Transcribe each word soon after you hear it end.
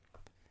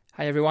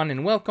Hi everyone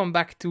and welcome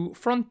back to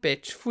Front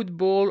Page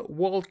Football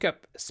World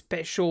Cup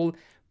Special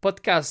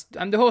Podcast.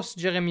 I'm the host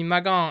Jeremy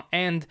Magan,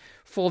 and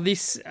for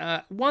this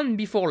one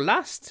before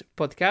last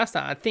podcast,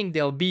 I think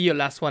there'll be a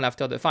last one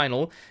after the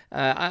final,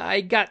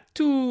 I got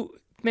two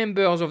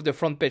members of the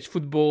Front Page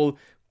Football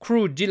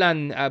crew,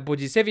 Dylan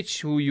Bozicevic,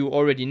 who you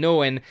already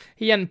know, and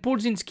Ian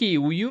Pulczynski,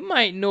 who you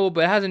might know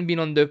but hasn't been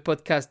on the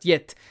podcast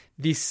yet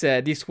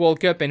this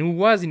World Cup, and who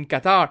was in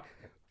Qatar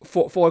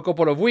for a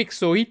couple of weeks.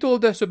 So he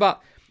told us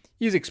about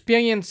his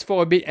experience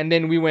for a bit, and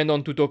then we went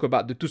on to talk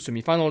about the two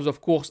semi-finals,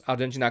 of course,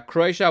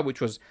 Argentina-Croatia, which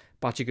was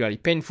particularly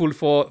painful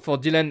for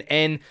Dylan,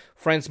 and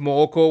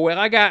France-Morocco, where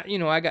I got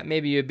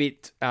maybe a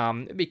bit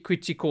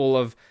critical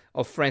of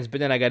France, but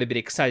then I got a bit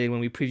excited when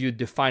we previewed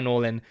the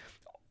final, and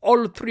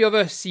all three of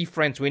us see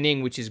France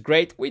winning, which is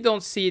great. We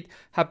don't see it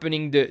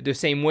happening the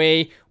same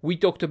way. We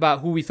talked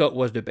about who we thought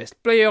was the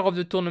best player of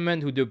the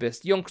tournament, who the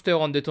best youngster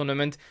on the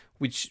tournament,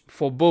 which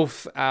for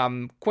both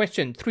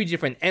questioned three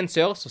different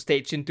answers. So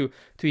stay tuned to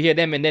hear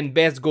them. And then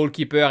best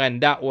goalkeeper, and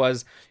that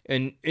was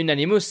an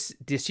unanimous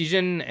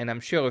decision. And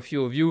I'm sure a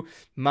few of you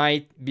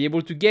might be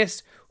able to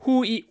guess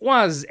who it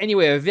was.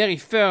 Anyway, a very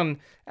fun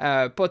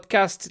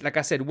podcast, like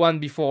I said, one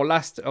before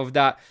last of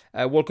that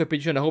World Cup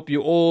edition. I hope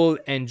you all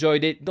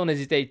enjoyed it. Don't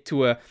hesitate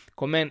to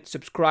comment,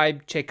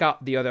 subscribe, check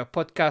out the other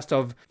podcast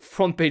of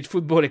Front Page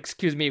Football.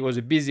 Excuse me, it was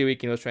a busy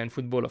week in Australian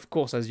football, of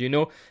course, as you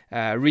know.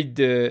 Read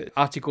the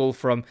article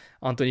from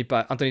Anthony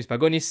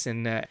Spagonis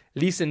and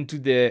listen to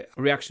the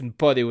reaction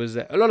pod. It was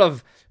a lot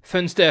of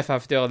fun stuff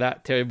after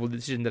that terrible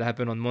decision that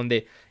happened on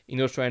Monday in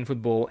Australian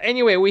football.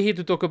 Anyway, we're here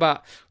to talk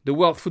about the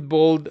World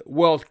Football, the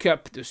World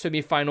Cup, the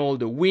semi-final,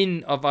 the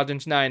win of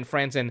Argentina and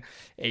France, and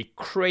a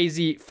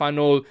crazy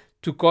final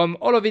to come.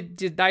 All of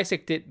it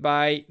dissected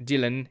by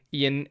Dylan,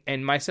 Ian,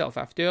 and myself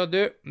after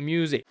the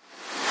music.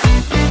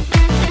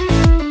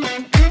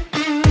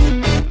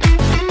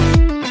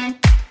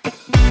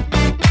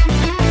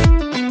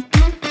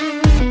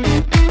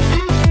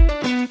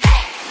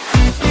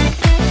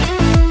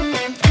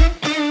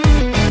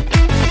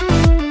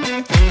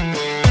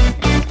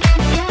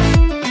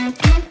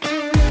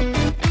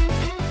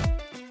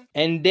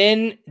 And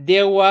then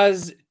there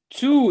was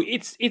two.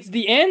 It's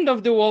the end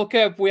of the World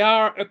Cup. We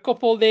are a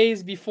couple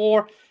days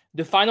before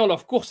the final.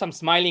 Of course, I'm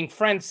smiling.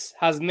 France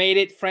has made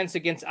it. France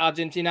against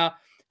Argentina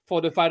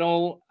for the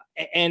final.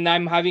 And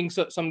I'm having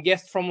some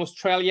guests from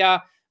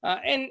Australia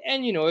and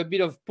a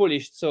bit of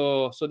Polish.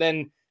 So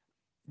then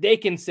they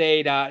can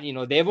say that,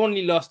 they've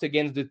only lost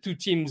against the two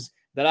teams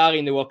that are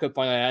in the World Cup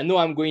final. I know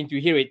I'm going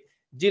to hear it.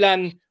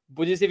 Dylan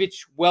Bozicevic,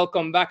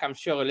 welcome back. I'm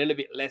sure a little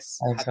bit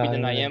less happy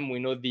than I am. We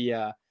know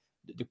the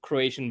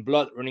Croatian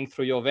blood running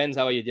through your veins.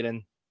 How are you,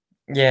 Dylan?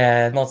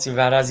 Yeah, not too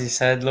bad, as you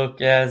said. Look,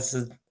 yeah, it's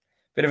a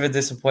bit of a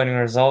disappointing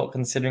result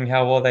considering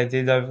how well they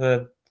did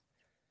over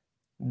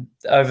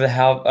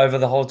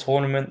the whole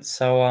tournament.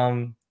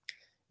 So,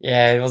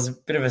 yeah, it was a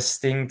bit of a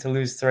sting to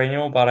lose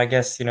 3-0, but I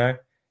guess, to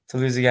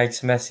lose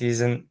against Messi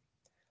isn't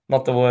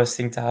not the worst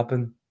thing to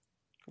happen.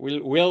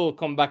 We'll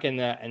come back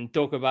and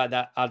talk about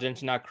that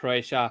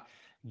Argentina-Croatia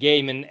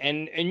game,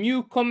 and a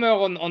newcomer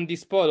on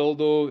this pod,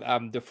 although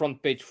the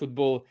Front Page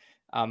Football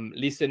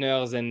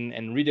listeners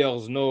and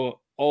readers know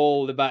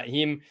all about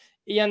him.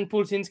 Ian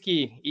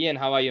Pulczynski. Ian,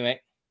 how are you,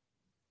 mate?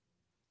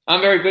 I'm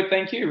very good,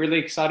 thank you. Really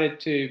excited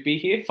to be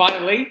here,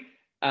 finally.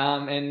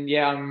 And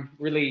yeah, I'm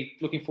really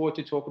looking forward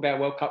to talk about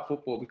World Cup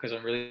football because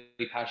I'm really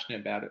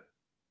passionate about it.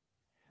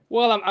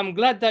 Well, I'm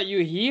glad that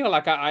you're here.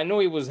 Like, I know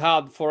it was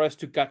hard for us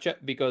to catch up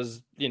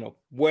because,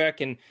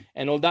 work and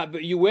all that,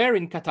 but you were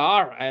in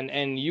Qatar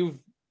and you've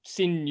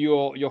seen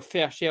your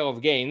fair share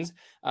of games.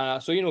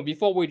 So,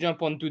 before we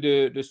jump onto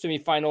the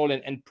semi-final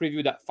and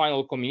preview that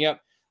final coming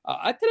up,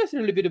 tell us a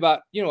little bit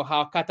about,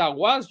 how Qatar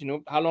was,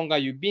 how long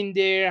have you been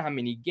there? How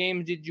many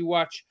games did you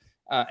watch?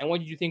 And what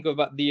did you think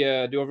about the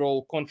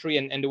overall country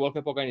and the World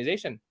Cup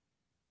organization?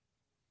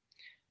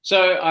 So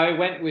I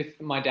went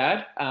with my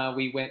dad.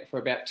 We went for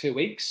about 2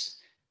 weeks.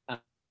 It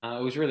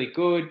was really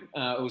good.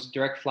 It was a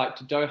direct flight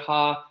to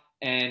Doha.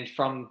 And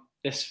from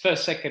this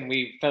first second,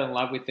 we fell in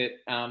love with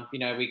it.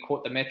 We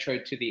caught the metro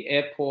to the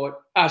airport.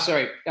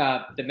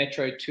 The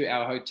metro to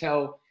our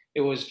hotel.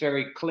 It was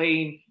very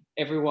clean.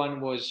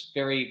 Everyone was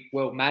very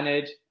well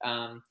mannered.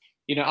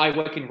 I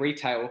work in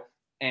retail,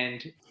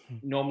 and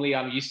normally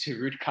I'm used to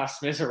rude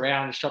customers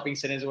around shopping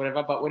centers or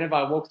whatever. But whenever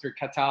I walk through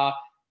Qatar,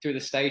 through the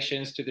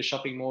stations, to the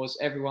shopping malls,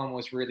 everyone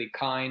was really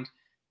kind.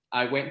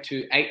 I went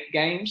to 8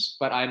 games,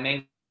 but I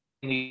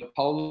mainly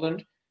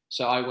Poland.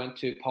 So I went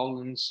to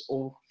Poland's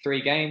all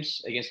 3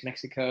 games against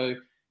Mexico,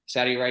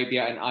 Saudi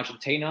Arabia, and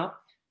Argentina.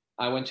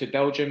 I went to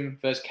Belgium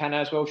versus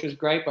Canada as well, which was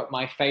great. But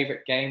my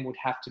favorite game would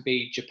have to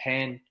be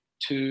Japan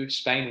 2,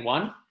 Spain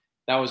 1.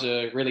 That was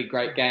a really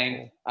great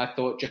game. I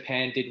thought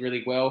Japan did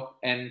really well.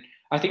 And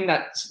I think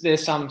that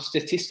there's some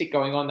statistic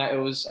going on that it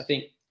was,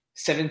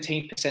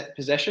 17%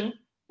 possession,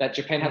 that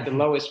Japan had the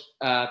lowest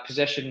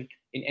possession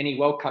in any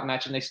World Cup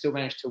match, and they still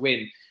managed to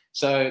win.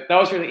 So that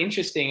was really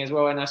interesting as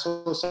well. And I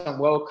saw some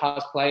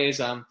world-class players.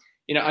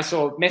 I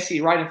saw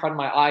Messi right in front of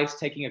my eyes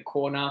taking a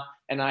corner,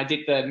 and I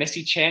did the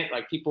Messi chant,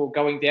 like people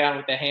going down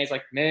with their hands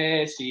like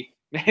Messi,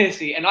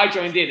 Messi, and I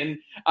joined in. And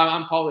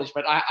I'm Polish,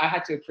 but I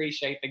had to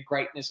appreciate the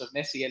greatness of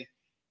Messi. And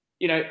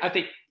I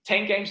think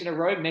 10 games in a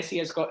row, Messi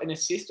has got an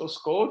assist or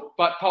scored,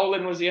 but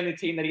Poland was the only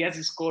team that he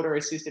hasn't scored or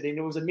assisted, and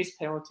it was a missed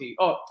penalty.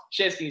 Oh,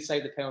 Szczesny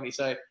saved the penalty.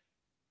 So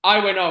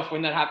I went off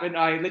when that happened.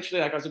 I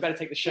literally, I was about to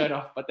take the shirt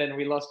off, but then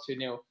we lost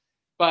 2-0.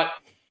 But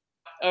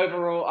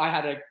overall, I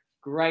had a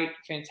great,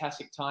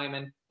 fantastic time.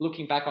 And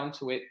looking back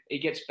onto it,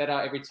 it gets better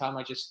every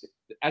time.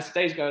 As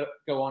days go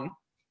on,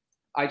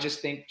 I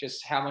just think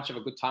just how much of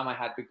a good time I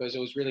had, because it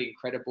was really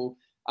incredible.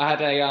 I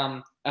had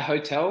a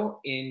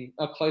hotel in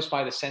close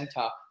by the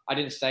center. I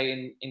didn't stay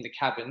in the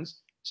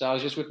cabins. So I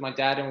was just with my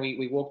dad, and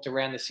we walked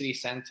around the city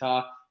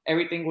center.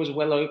 Everything was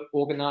well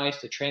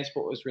organized. The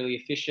transport was really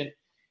efficient.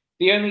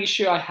 The only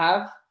issue I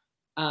have,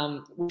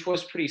 which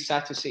was pretty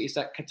sad to see, is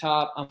that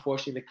Qatar,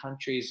 unfortunately, the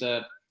country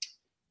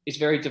is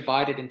very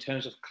divided in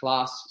terms of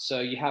class. So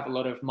you have a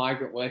lot of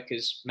migrant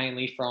workers,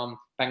 mainly from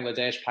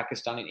Bangladesh,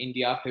 Pakistan, and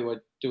India, who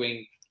are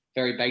doing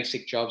very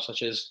basic jobs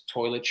such as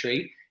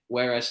toiletry,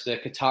 whereas the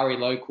Qatari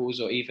locals,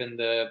 or even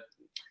the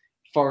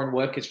foreign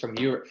workers from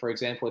Europe, for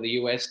example, or the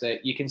US,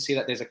 that you can see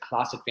that there's a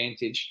class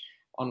advantage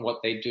on what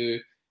they do,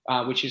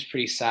 which is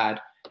pretty sad.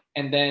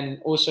 And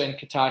then also in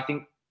Qatar, I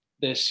think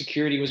the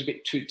security was a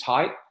bit too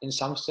tight in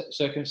some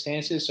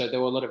circumstances. So there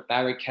were a lot of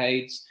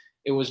barricades.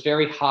 It was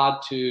very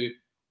hard to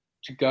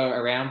go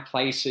around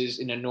places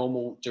in a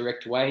normal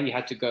direct way. You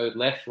had to go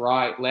left,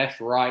 right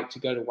to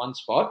go to one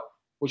spot,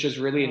 which was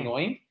really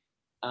annoying.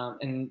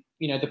 And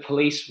the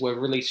police were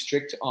really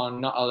strict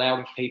on not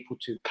allowing people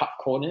to cut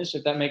corners,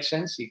 if that makes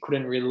sense. You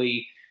couldn't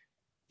really.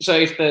 So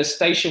if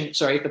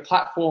the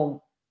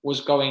platform was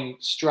going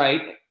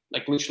straight,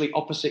 like literally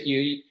opposite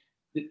you,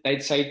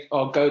 they'd say,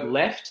 "Oh, go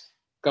left,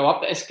 go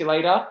up the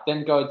escalator,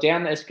 then go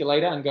down the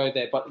escalator and go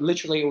there." But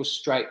literally, it was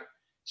straight.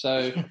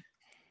 So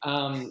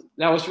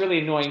that was really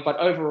annoying. But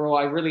overall,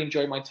 I really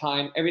enjoyed my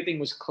time. Everything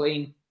was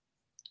clean.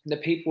 The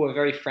people were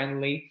very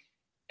friendly.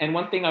 And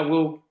one thing I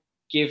will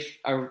give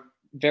a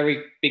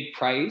very big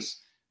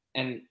praise,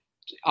 and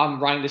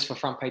I'm writing this for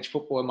Front Page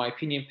Football in my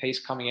opinion piece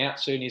coming out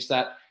soon, is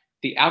that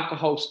the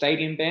alcohol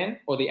stadium ban,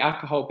 or the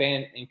alcohol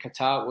ban in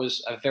Qatar,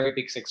 was a very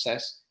big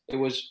success. It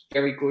was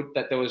very good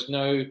that there was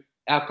no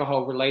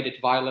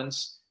alcohol-related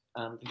violence,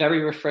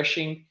 very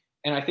refreshing.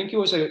 And I think it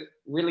was a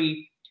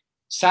really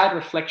sad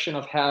reflection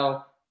of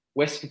how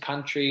Western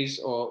countries,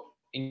 or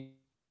in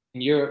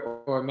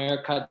Europe or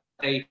America,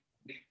 they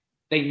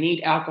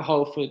need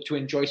alcohol to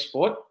enjoy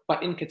sport.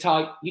 But in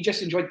Qatar, you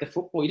just enjoyed the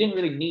football. You didn't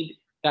really need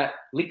that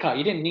liquor.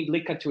 You didn't need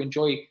liquor to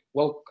enjoy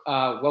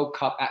World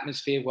Cup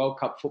atmosphere, World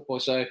Cup football.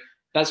 So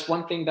that's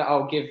one thing that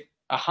I'll give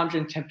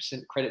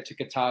 110% credit to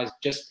Qatar, is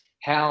just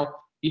how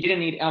you didn't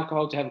need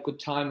alcohol to have a good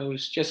time. It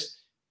was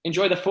just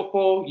enjoy the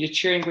football. You're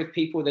cheering with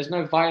people. There's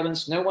no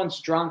violence. No one's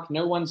drunk.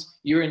 No one's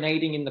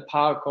urinating in the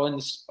park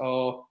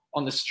or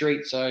on the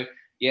street. So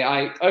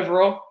yeah,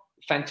 overall,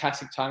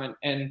 fantastic time.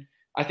 And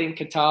I think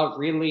Qatar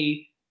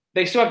really,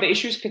 they still have the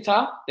issues,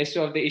 Qatar. They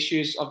still have the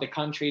issues of the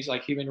countries,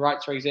 like human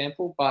rights, for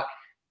example, but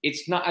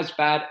it's not as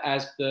bad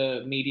as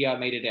the media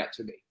made it out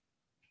to be.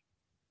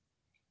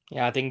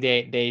 Yeah, I think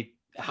they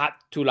had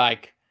to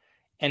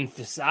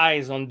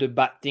emphasize on the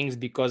bad things,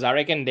 because I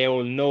reckon they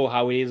all know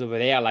how it is over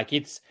there. Like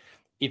it's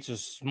a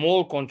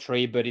small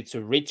country, but it's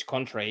a rich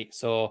country.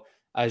 So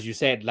as you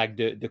said, like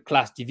the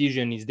class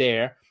division is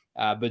there,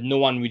 but no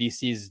one really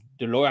sees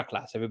the lower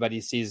class.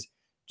 Everybody sees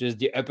just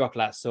the upper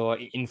class. So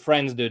in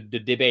France, the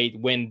debate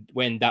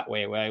went that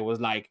way, where it was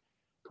like,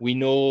 we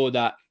know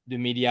that the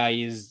media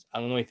is, I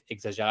don't know if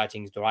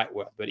exaggerating is the right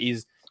word, but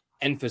is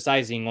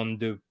emphasizing on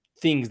the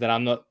things that are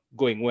not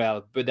going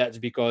well. But that's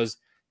because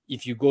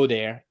if you go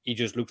there, it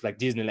just looks like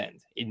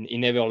Disneyland. It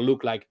never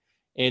looked like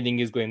anything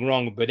is going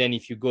wrong. But then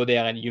if you go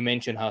there, and you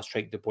mentioned how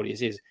strict the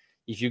police is,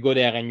 if you go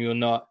there and you're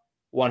not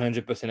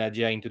 100%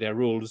 adhering to their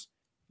rules,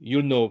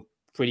 you'll know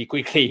pretty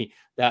quickly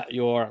that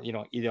you're,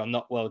 either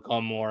not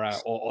welcome or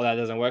that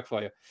doesn't work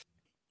for you.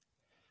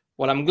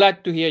 Well, I'm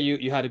glad to hear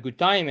you had a good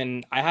time.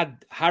 And I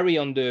had Harry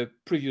on the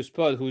previous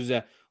pod,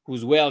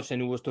 who's Welsh,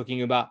 and who was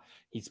talking about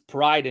his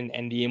pride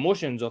and the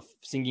emotions of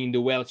singing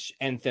the Welsh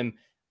anthem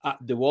at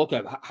the World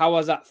Cup. How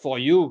was that for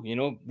you,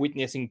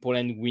 witnessing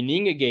Poland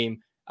winning a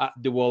game at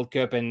the World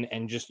Cup,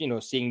 and just,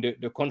 seeing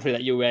the country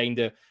that you're wearing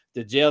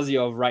the jersey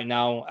of right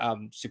now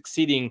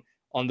succeeding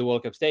on the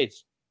World Cup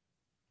stage?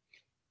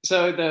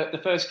 So the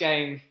first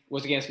game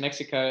was against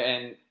Mexico,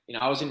 and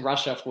I was in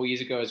Russia 4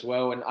 years ago as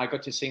well, and I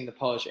got to sing the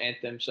Polish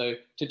anthem. So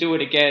to do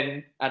it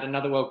again at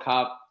another World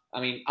Cup,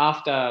 I mean,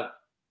 after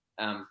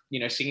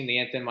singing the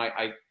anthem,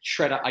 I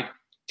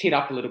teared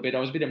up a little bit. I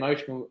was a bit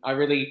emotional.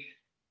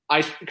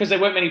 Because there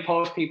weren't many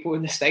Polish people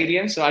in the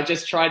stadium, so I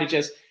just tried to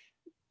just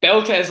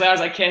belt it as loud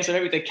as I can, so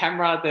maybe the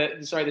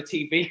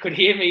TV could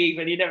hear me,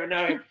 but you never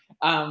know.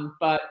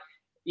 But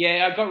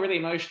yeah, I got really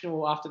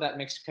emotional after that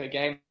Mexico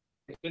game.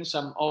 Even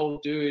some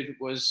old dude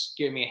was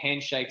giving me a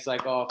handshake. It's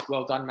like, "Oh,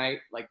 well done, mate."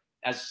 Like,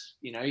 as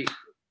he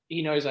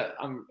knows that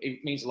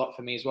it means a lot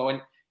for me as well.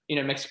 And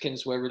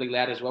Mexicans were really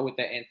loud as well with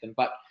their anthem.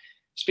 But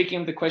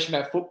speaking of the question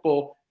about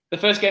football, the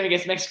first game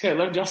against Mexico,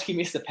 Lewandowski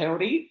missed a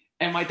penalty,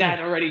 and my dad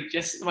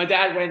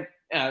went,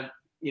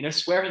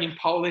 swearing in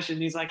Polish,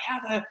 and he's like, how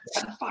the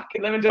fuck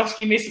can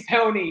Lewandowski miss a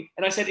penalty?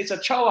 And I said, it's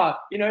Ochoa,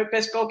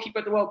 best goalkeeper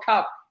at the World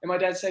Cup. And my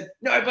dad said,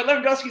 no, but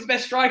Lewandowski's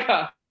best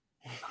striker.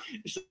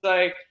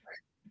 So,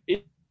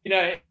 we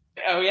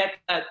had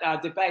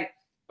that debate.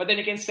 But then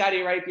against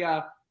Saudi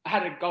Arabia, I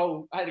had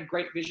a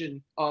great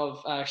vision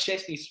of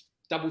Szczesny's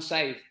double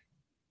save.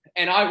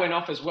 And I went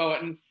off as well.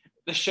 And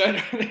the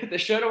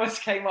shirt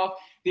almost came off.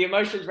 The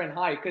emotions ran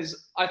high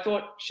because I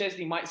thought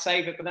Szczesny might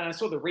save it, but then I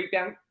saw the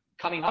rebound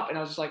coming up and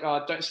I was just like,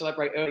 oh, don't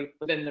celebrate early.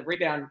 But then the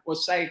rebound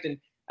was saved. And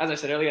as I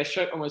said earlier,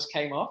 shirt almost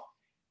came off.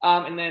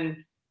 And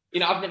then,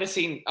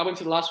 I went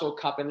to the last World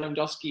Cup and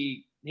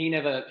Lewandowski, he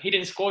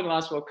didn't score in the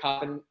last World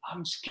Cup. And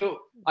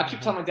I keep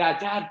telling my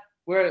dad,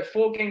 we're at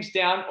 4 games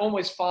down,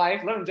 almost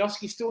 5.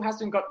 Lewandowski still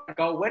hasn't got a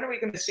goal. When are we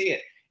going to see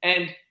it?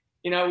 And,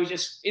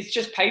 it's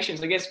just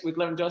patience. I guess with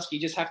Lewandowski, you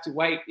just have to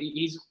wait.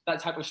 He's that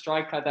type of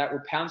striker that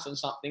will pounce on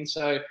something.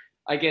 So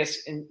I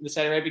guess in the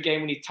Saudi Arabia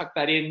game, when he tucked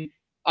that in,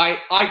 I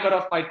got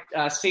off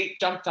my seat,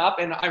 jumped up,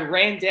 and I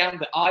ran down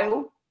the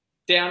aisle,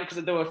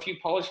 because there were a few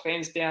Polish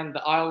fans down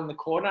the aisle in the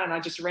corner, and I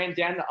just ran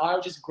down the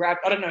aisle, just grabbed,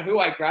 I don't know who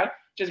I grabbed,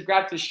 just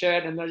grabbed the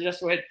shirt, and I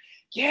just went,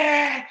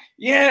 yeah,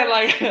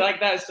 like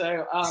that.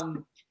 So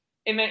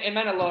it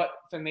meant a lot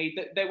for me.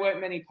 There weren't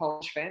many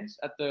Polish fans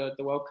at the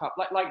World Cup.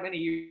 Like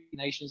many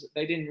nations,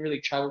 they didn't really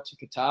travel to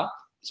Qatar.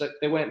 So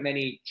there weren't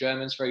many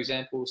Germans, for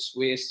example,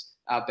 Swiss,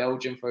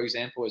 Belgium, for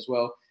example, as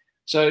well.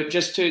 So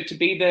just to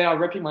be there, I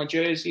repping my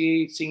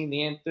jersey, singing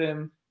the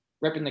anthem,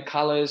 repping the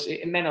colours,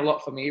 it meant a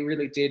lot for me. It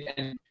really did.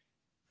 And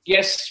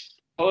yes,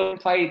 I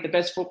didn't play the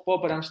best football,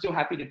 but I'm still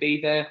happy to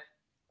be there,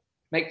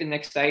 make the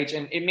next stage.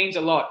 And it means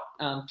a lot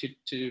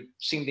to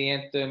sing the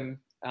anthem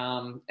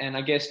and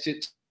I guess to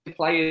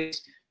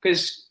players,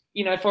 because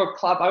for a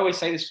club, I always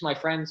say this to my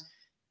friends,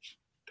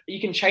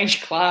 you can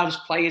change clubs,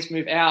 players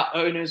move out,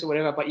 owners or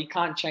whatever, but you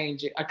can't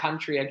change a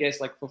country. I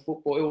guess like for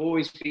football, it will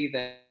always be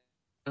there.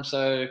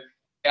 So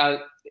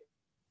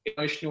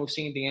emotional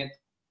singing the anthem,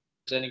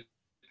 presenting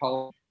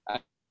Poland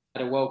at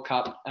a World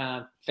Cup,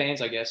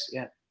 fans, I guess.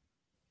 Yeah,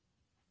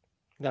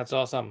 that's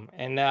awesome.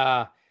 And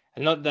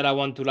not that I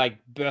want to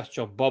burst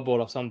your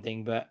bubble or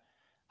something, but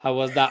how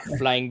was that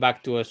flying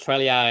back to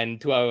Australia and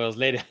 2 hours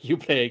later you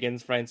play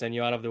against France and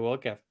you're out of the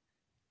World Cup?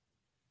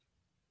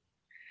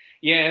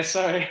 Yeah,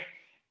 so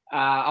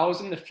I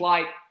was in the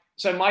flight.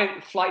 So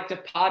my flight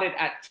departed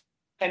at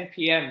 10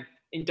 p.m.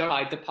 in Doha.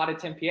 I departed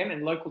 10 p.m.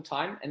 in local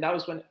time, and that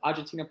was when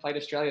Argentina played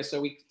Australia.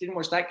 So we didn't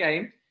watch that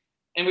game,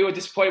 and we were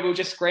disappointed. We were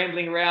just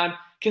scrambling around.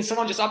 Can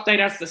someone just update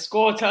us the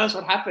score? Tell us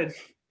what happened.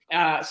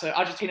 So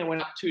Argentina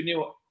went up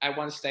 2-0 at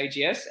one stage,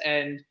 yes,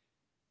 and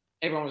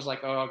everyone was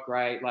like, oh,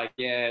 great,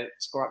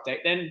 score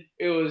update. Then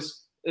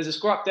there's a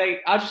score update,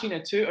 Argentina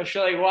 2,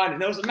 Australia 1,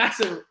 and there was a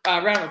massive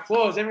round of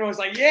applause. Everyone was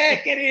like,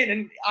 yeah, get in.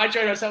 And I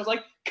joined us. I was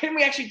like, can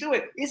we actually do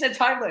it? Is there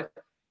time left?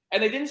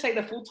 And they didn't say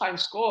the full-time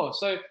score.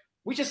 So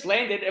we just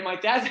landed, and my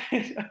dad,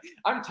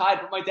 I'm tired,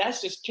 but my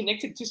dad's just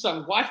connected to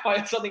some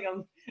Wi-Fi or something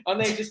on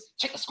there, just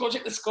check the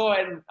score.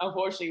 And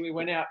unfortunately, we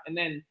went out. And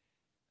then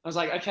I was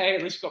like, okay,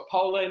 at least we got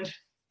Poland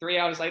 3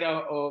 hours later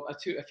or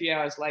a few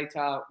hours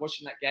later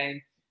watching that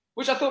game,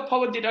 which I thought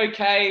Poland did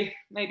okay,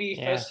 maybe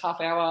first half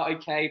hour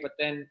okay, but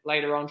then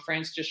later on,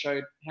 France just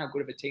showed how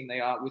good of a team they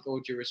are, with all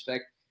due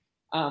respect.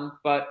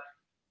 But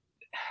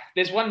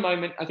there's one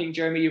moment, I think,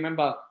 Jeremy, you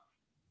remember,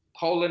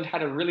 Poland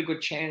had a really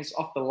good chance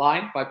off the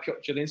line by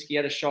Pulczynski. He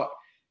had a shot,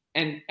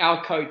 and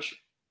our coach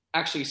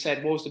actually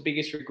said, what was the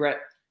biggest regret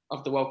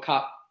of the World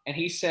Cup? And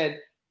he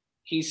said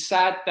he's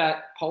sad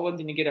that Poland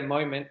didn't get a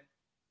moment,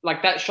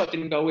 like that shot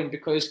didn't go in,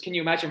 because can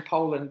you imagine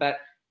Poland, that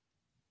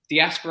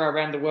diaspora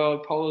around the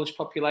world, Polish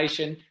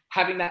population,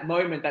 having that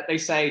moment that they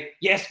say,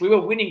 yes, we were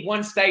winning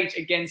one stage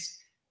against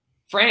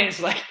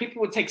France. Like,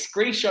 people would take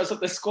screenshots of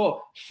the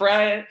score.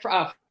 France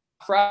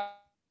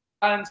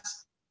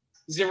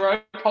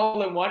 0,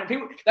 Poland 1.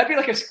 And that'd be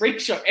like a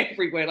screenshot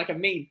everywhere, like a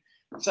meme.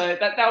 So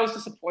that was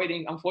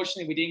disappointing.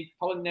 Unfortunately,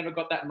 Poland never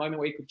got that moment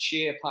where you could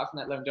cheer, apart from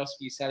that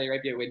Lewandowski Saudi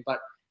Arabia win. But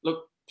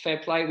look, fair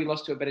play. We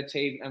lost to a better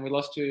team, and we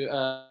lost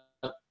to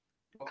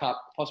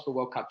possible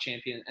World Cup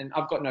champion, and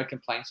I've got no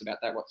complaints about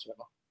that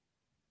whatsoever.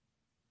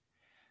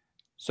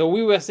 So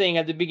we were saying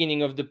at the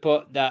beginning of the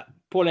pod that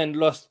Poland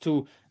lost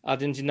to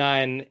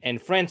Argentina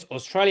and France.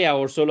 Australia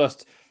also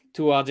lost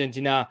to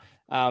Argentina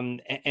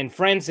and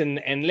France,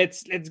 and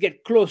let's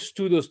get close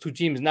to those two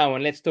teams now,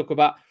 and let's talk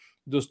about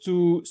those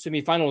two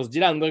semifinals.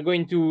 Dylan, we're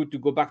going to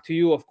go back to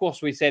you. Of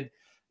course, we said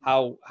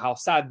how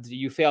sad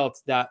you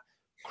felt that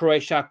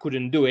Croatia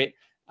couldn't do it,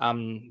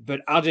 but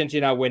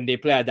Argentina, when they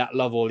play at that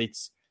level,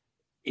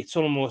 it's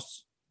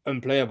almost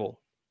unplayable.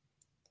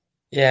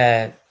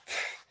 Yeah.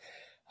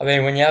 I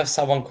mean, when you have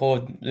someone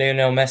called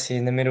Lionel Messi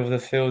in the middle of the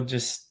field,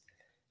 just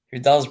who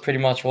does pretty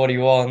much what he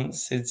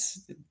wants,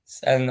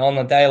 and on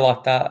a day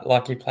like that,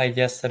 like he played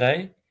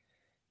yesterday,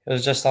 it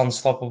was just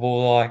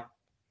unstoppable.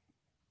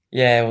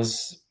 It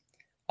was,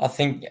 I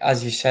think,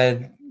 as you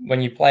said,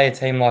 when you play a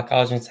team like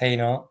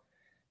Argentina,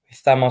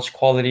 with that much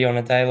quality on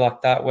a day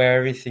like that,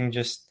 where it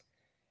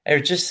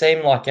just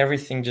seemed like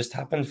everything just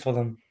happened for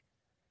them.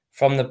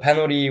 From the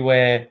penalty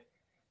where,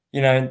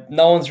 no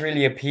one's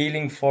really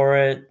appealing for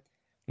it.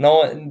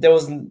 There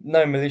was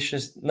no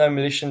malicious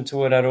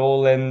to it at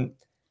all. And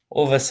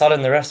all of a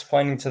sudden the refs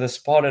pointing to the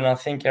spot, and I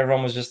think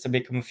everyone was just a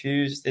bit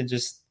confused.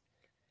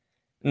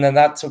 And then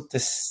that took the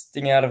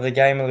sting out of the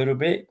game a little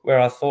bit, where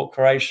I thought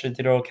Croatia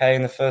did okay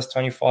in the first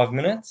 25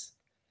 minutes.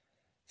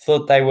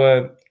 Thought they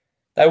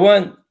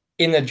weren't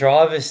in the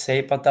driver's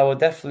seat, but they were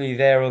definitely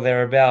there or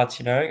thereabouts,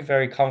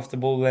 very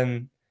comfortable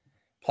and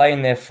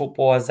playing their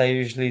football as they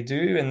usually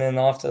do. And then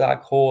after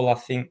that call, I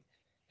think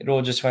it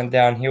all just went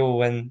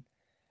downhill. And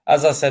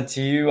as I said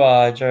to you,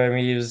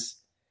 Jeremy, it was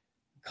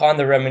kind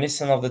of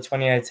reminiscent of the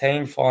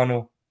 2018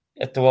 final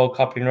at the World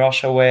Cup in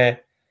Russia, where,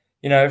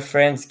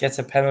 France gets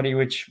a penalty,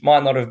 which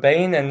might not have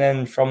been. And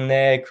then from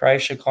there,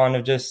 Croatia kind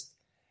of just,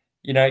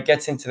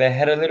 gets into their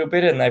head a little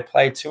bit and they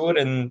play to it.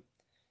 And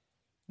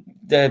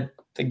the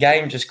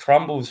game just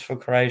crumbles for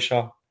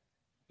Croatia.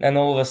 And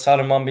all of a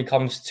sudden one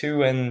becomes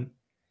two. And,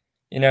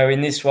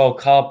 in this World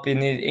Cup, in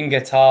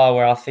Qatar,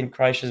 where I think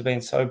Croatia's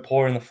been so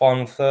poor in the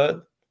final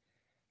third,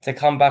 to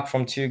come back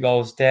from 2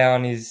 goals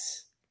down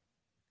was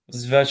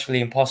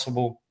virtually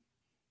impossible.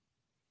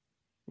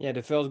 Yeah,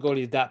 the first goal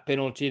is that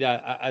penalty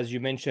that, as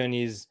you mentioned,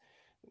 is,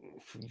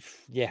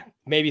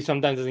 maybe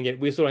sometimes doesn't get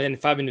whistled. And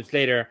then 5 minutes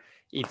later,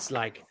 it's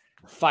like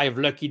 5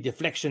 lucky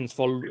deflections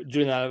for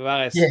Julian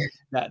Alvarez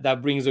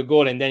that brings a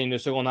goal. And then in the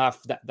second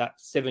half, that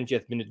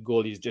 70th minute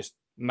goal is just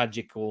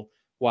magical.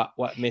 What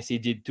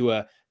Messi did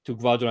to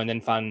Gvardiol and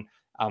then found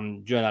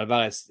Julian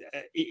Alvarez.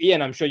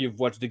 Ian, I'm sure you've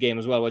watched the game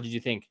as well. What did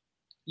you think?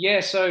 Yeah,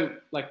 so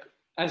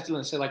as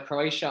Dylan said,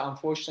 Croatia,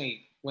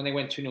 unfortunately, when they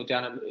went 2-0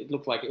 down, it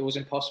looked like it was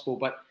impossible.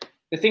 But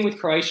the thing with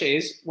Croatia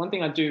is, one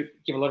thing I do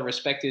give a lot of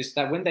respect is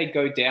that when they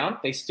go down,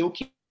 they still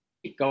keep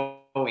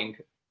going.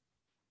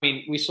 I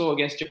mean, we saw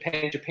against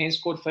Japan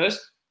scored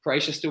first.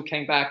 Croatia still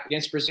came back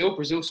against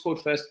Brazil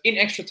scored first in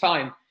extra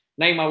time.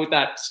 Neymar with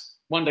that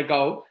wonder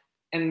goal,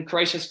 and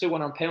Croatia still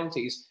won on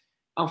penalties.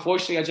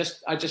 Unfortunately,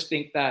 I just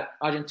think that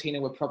Argentina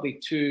were probably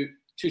too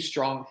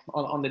strong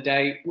on the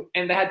day,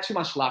 and they had too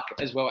much luck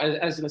as well.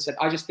 As I said,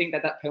 I just think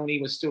that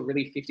penalty was still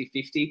really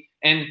 50-50.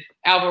 And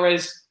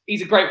Alvarez,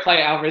 he's a great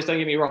player, Alvarez, don't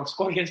get me wrong,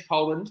 scored against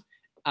Poland,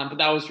 but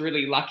that was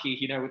really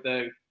lucky, with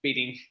the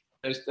beating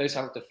those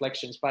type of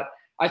deflections. But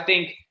I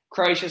think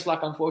Croatia's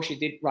luck,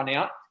 unfortunately, did run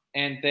out,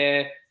 and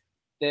their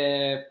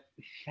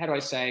how do I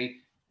say,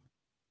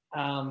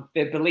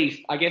 their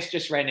belief, I guess,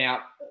 just ran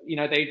out.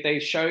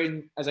 They've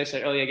shown, as I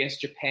said earlier,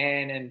 against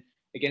Japan and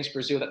against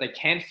Brazil that they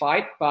can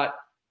fight, but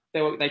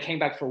they came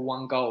back for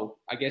 1 goal.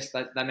 I guess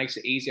that makes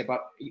it easier.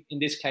 But in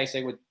this case,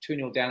 they were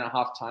 2-0 down at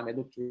halftime. It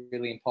looked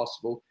really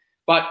impossible.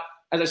 But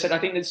as I said, I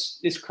think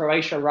this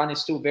Croatia run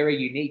is still very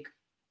unique,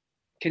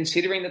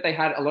 considering that they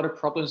had a lot of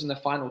problems in the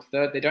final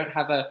third. They don't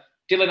have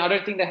Dylan, I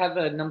don't think they have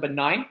a number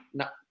 9.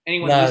 No,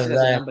 anyone listed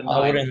as a number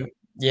 9?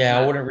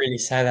 I wouldn't really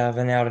say they have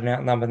an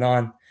out-and-out number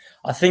 9.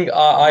 I think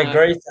I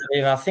agree with that.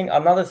 And I think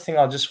another thing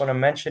I just want to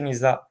mention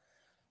is that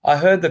I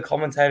heard the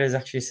commentators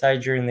actually say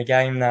during the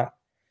game that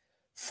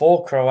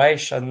for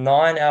Croatia,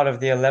 9 out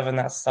of the 11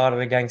 that started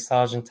against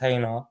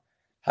Argentina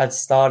had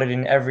started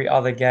in every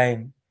other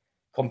game,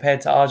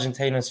 compared to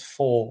Argentina's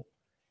 4.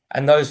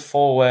 And those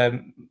 4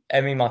 were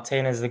Emi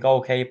Martinez, the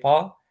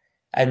goalkeeper,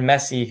 and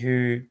Messi,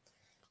 who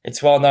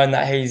it's well known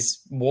that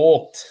he's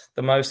walked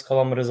the most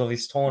kilometers of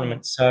this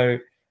tournament. So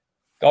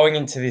going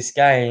into this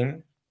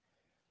game,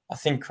 I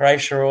think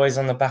Croatia are always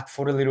on the back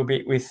foot a little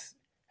bit with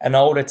an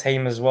older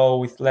team as well,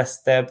 with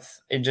less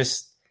depth. It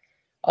just,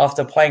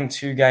 after playing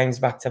 2 games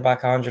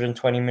back-to-back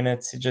 120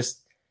 minutes, it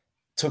just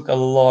took a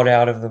lot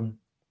out of them.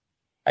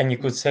 And you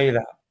could see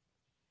that.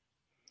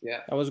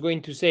 Yeah. I was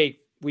going to say,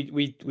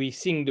 we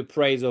sing the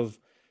praise of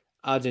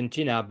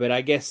Argentina, but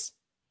I guess,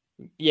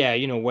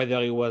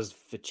 whether it was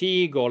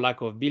fatigue or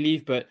lack of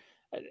belief, but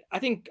I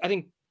think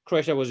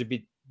Croatia was a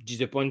bit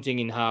disappointing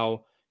in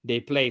how they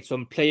played.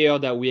 Some player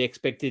that we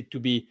expected to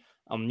be,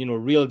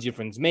 real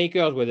difference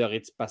makers, whether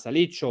it's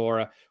Pasalic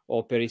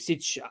or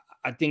Perisic,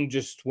 I think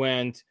just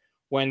went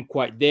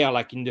quite there.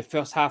 Like in the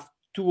first half,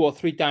 2 or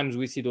 3 times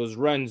we see those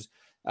runs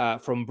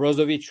from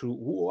Brozovic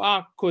who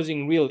are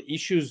causing real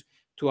issues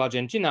to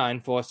Argentina.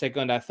 And for a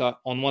second, I thought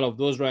on one of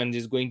those runs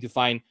is going to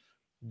find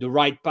the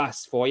right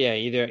pass for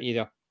either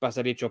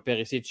Pasalic or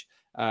Perisic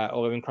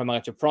or even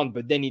Kramaric up front.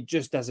 But then it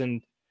just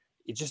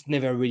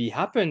never really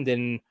happened.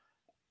 And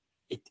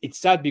it's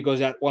sad because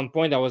at one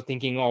point I was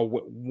thinking,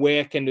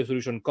 where can the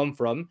solution come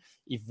from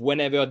if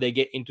whenever they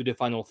get into the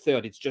final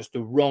third, it's just a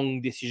wrong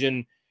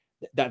decision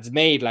that's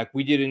made. Like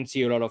we didn't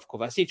see a lot of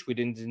Kovacic, we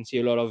didn't see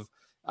a lot of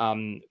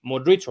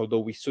Modric,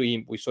 although we saw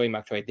him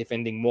actually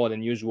defending more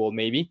than usual,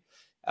 maybe.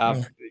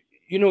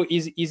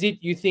 Is it,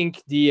 you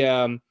think,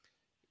 the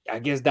I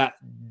guess that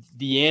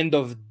the end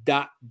of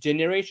that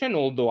generation?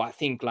 Although I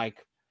think,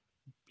 like,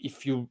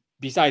 if you,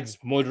 besides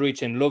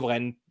Modric and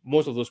Lovren,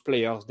 most of those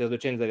players, there's a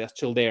chance that they're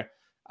still there,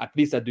 at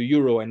least at the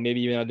Euro and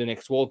maybe even at the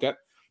next World Cup.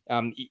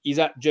 Is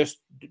that just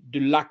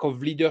the lack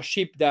of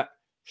leadership that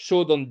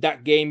showed on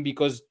that game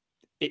because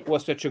it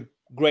was such a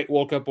great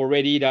World Cup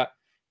already that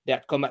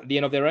come at the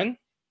end of the run?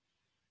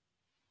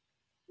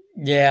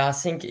 Yeah, I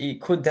think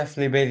it could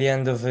definitely be the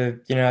end of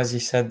as you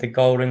said, the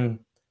golden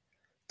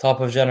type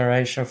of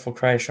generation for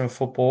Croatian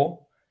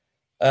football.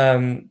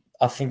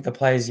 I think the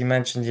players you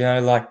mentioned,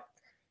 like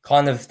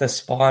kind of the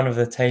spine of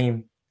the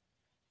team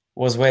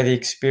was where the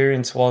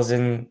experience was.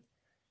 And,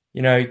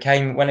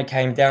 when it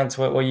came down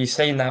to it, well, you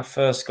seen that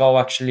first goal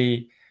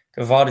actually,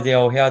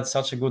 Gvardiol, he had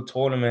such a good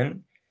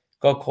tournament,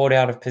 got caught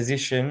out of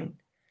position,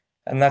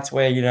 and that's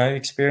where,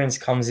 experience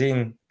comes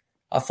in.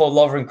 I thought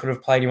Lovren could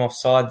have played him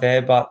offside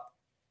there, but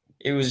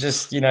it was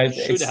just, Should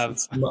have.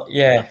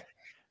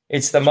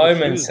 it's the Just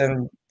moments. refused.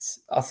 And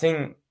I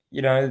think,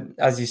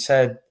 as you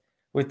said,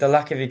 with the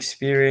lack of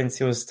experience,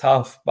 it was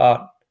tough,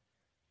 but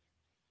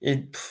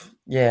it's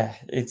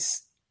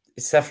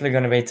definitely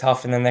going to be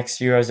tough in the next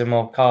Euros and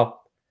World Cup.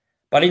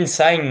 But in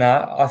saying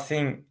that, I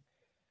think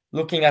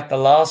looking at the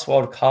last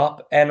World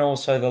Cup and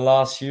also the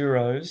last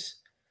Euros,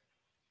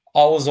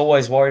 I was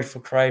always worried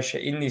for Croatia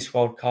in this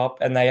World Cup,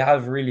 and they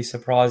have really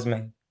surprised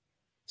me.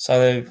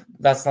 So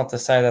that's not to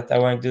say that they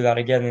won't do that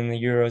again in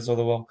the Euros or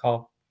the World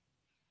Cup.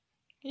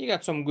 You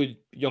got some good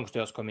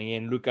youngsters coming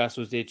in. Lukas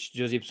Uzic,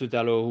 Josip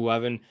Sutalo, who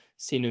haven't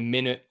seen a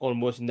minute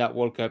almost in that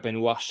World Cup and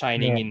who are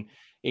shining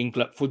in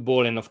club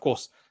football. And of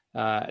course,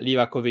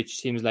 Livakovic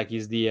seems like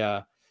he's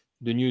the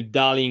new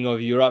darling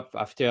of Europe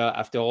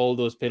after all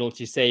those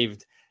penalties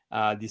saved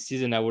this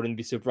season. I wouldn't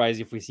be surprised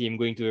if we see him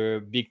going to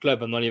a big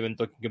club. I'm not even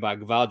talking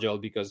about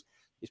Gvardiol because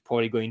he's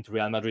probably going to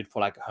Real Madrid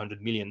for like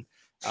 100 million.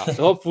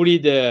 So hopefully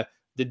the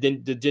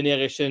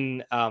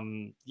generation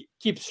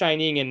keeps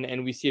shining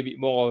and we see a bit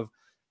more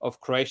of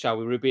Croatia.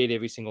 We repeat it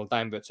every single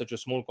time, but such a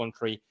small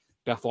country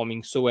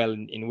performing so well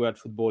in world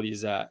football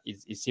is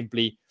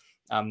simply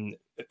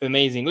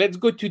amazing. Let's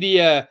go to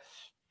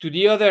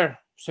the other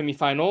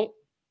semi-final.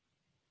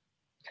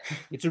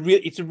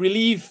 It's a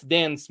relief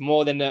dance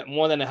more than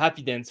a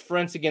happy dance.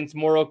 France against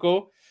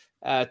Morocco,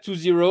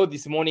 2-0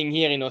 this morning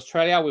here in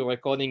Australia. We're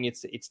recording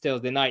it's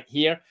Thursday night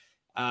here,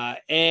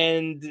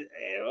 and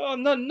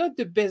not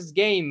the best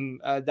game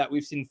that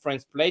we've seen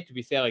France play. To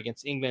be fair,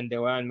 against England they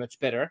weren't much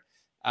better.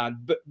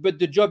 But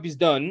the job is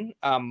done.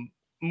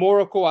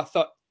 Morocco, I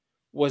thought,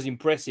 was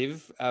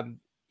impressive.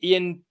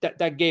 Ian,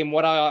 that game,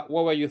 what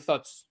were your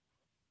thoughts?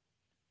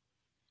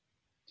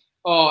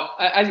 Oh,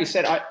 as you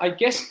said, I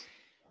guess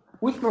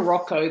with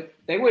Morocco,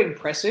 they were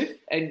impressive,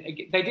 and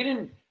they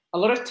didn't. A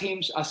lot of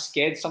teams are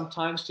scared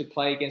sometimes to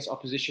play against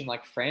opposition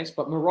like France,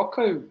 but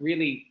Morocco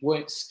really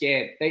weren't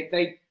scared.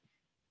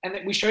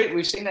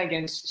 We've seen that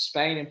against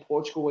Spain and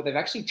Portugal where they've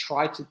actually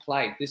tried to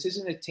play. This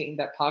isn't a team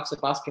that parks the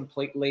bus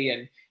completely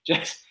and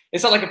just,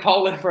 it's not like a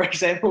Poland, for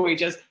example, we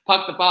just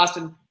park the bus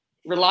and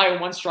rely on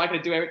one striker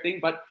to do everything.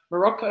 But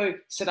Morocco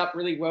set up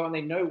really well and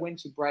they know when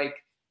to break.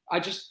 I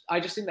just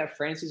think that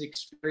France's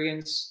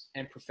experience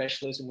and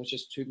professionalism was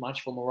just too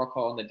much for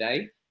Morocco on the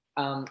day.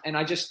 And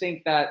I just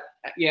think that,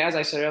 as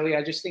I said earlier,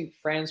 I just think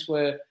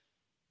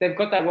they've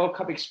got that World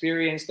Cup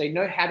experience. They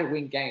know how to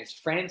win games.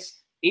 France,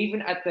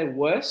 even at their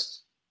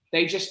worst,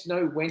 they just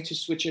know when to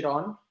switch it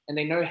on and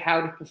they know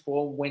how to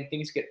perform when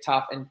things get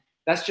tough. And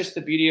that's just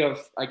the beauty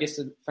of, I guess,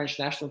 the French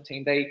national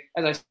team. They,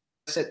 as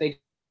I said, they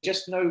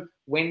just know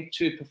when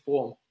to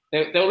perform.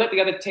 They'll let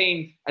the other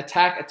team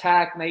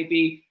attack,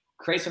 maybe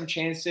create some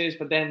chances,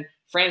 but then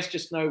France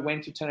just know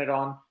when to turn it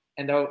on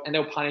and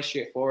they'll punish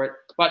you for it.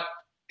 But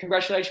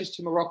congratulations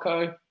to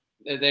Morocco.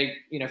 They,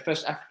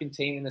 first African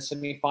team in the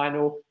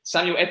semi-final.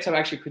 Samuel Eto'o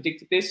actually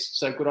predicted this,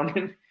 so good on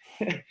him.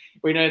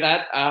 We know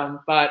that.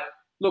 But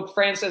look,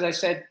 France,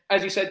 as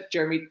you said,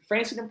 Jeremy,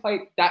 France didn't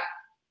play that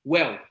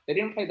well. They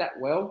didn't play that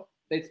well.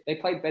 They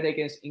played better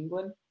against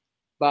England.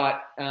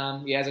 But,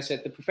 as I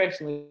said, the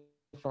professionalism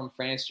from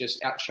France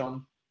just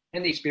outshone,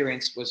 and the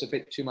experience was a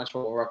bit too much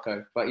for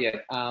Morocco. But,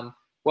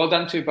 well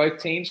done to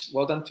both teams.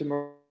 Well done to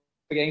Morocco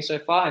again so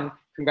far. And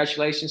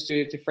congratulations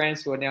to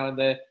France, who are now in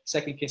the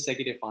second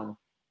consecutive final.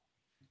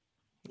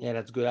 Yeah,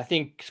 that's good. I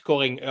think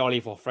scoring early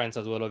for France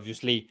as well,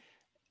 obviously,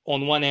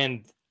 on one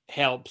hand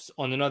helps.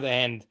 On another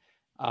hand,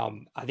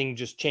 I think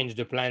just change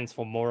the plans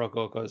for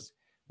Morocco, because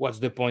what's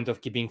the point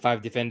of keeping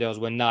 5 defenders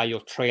when now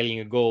you're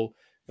trailing a goal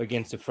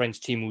against a French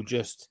team who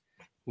just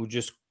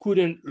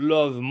couldn't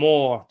love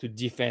more to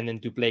defend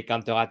and to play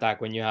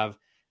counter-attack when you have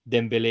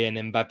Dembele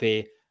and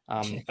Mbappe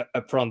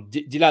up front.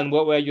 Dylan,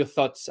 what were your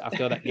thoughts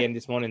after that game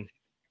this morning?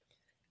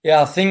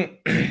 Yeah, I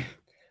think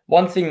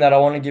one thing that I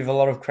want to give a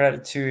lot of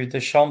credit to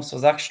Deschamps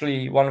was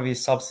actually one of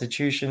his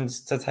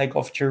substitutions to take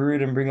off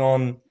Giroud and bring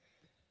on,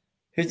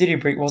 who did he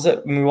bring? Was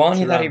it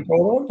Muani that he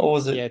brought on, or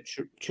was it? Yeah,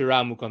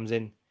 Thuram who comes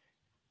in.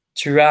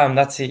 Thuram,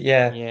 that's it,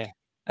 yeah. Yeah.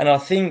 And I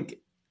think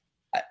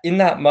in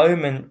that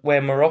moment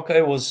where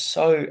Morocco was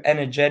so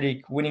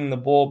energetic, winning the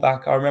ball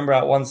back, I remember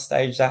at one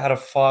stage they had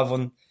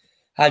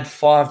had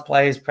 5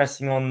 players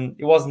pressing on.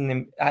 It was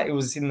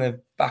in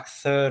the back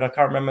third. I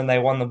can't remember, and they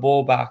won the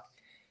ball back.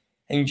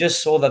 And you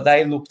just saw that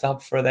they looked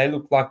up for it. They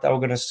looked like they were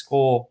going to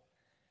score.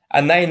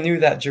 And they knew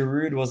that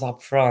Giroud was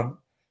up front.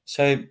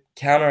 So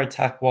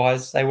counter-attack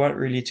wise, they weren't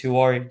really too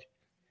worried.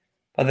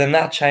 But then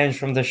that change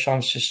from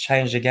Deschamps just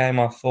changed the game,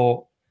 I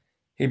thought.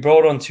 He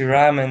brought on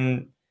Thuram,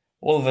 and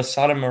all of a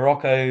sudden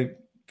Morocco,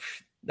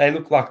 they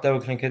looked like they were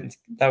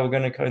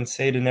going to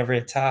concede in every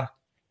attack.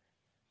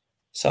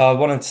 So I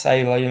wanted to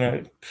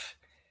say,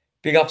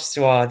 big ups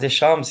to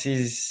Deschamps.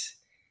 He's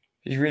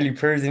really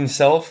proved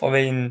himself. I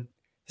mean,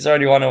 he's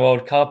already won a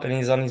World Cup and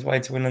he's on his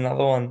way to win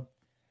another one.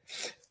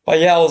 But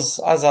yeah,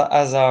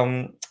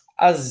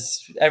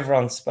 as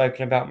everyone's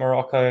spoken about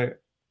Morocco,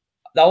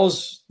 that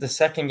was the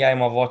second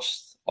game I've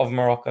watched of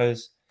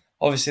Morocco's.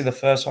 Obviously, the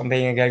first one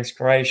being against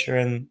Croatia,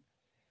 and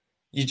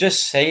you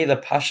just see the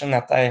passion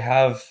that they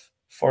have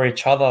for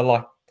each other.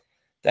 Like,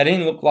 they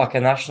didn't look like a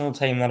national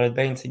team that had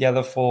been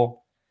together for,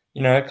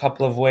 a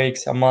couple of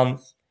weeks, a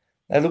month.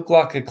 They looked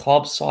like a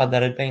club side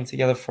that had been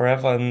together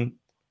forever, and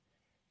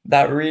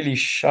that really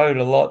showed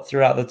a lot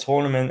throughout the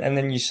tournament. And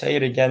then you see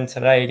it again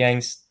today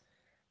against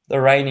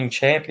the reigning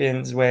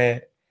champions,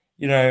 where,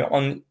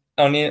 on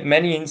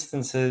many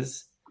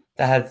instances,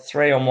 they had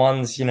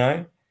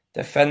 3-on-1s,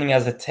 defending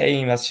as a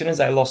team. As soon as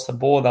they lost the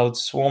ball, they would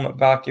swarm it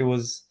back. It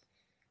was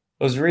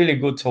really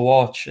good to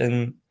watch.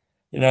 And,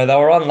 they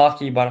were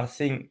unlucky, but I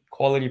think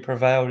quality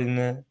prevailed in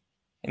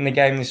the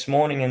game this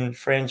morning, and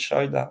France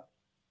showed that.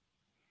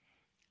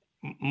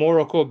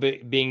 Morocco,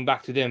 being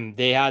back to them,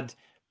 they had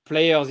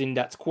players in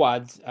that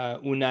squad,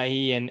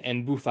 Unai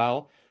and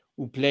Boufal,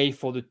 who play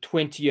for the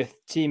 20th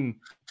team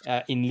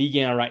in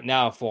Ligue 1 right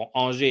now for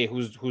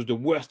Angers, who's the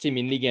worst team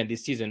in Ligue 1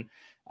 this season.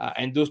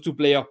 And those two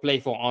players play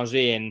for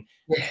Angers, and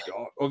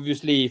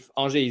obviously if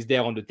Angers is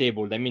there on the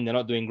table, that means they're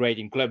not doing great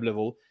in club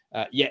level,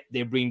 yet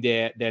they bring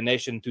their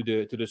nation to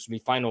the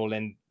semi-final,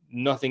 and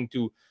nothing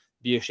to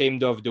be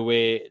ashamed of the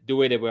way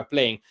they were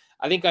playing.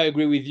 I think I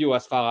agree with you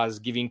as far as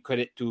giving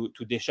credit to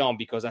Deschamps,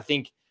 because I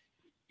think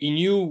he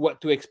knew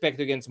what to expect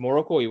against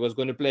Morocco. He was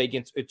going to play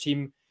against a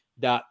team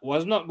that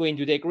was not going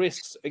to take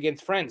risks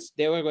against France.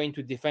 They were going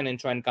to defend and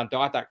try and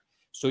counterattack.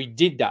 So he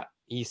did that.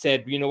 He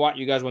said, you know what,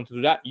 you guys want to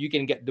do that? You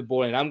can get the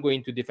ball and I'm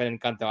going to defend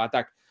and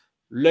counterattack.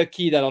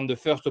 Lucky that on the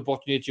first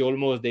opportunity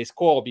almost they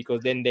score,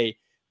 because then they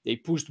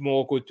pushed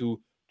Morocco to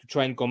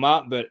try and come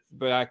out. But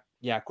I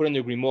couldn't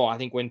agree more. I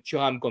think when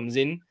Thuram comes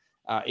in,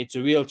 it's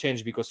a real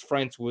change, because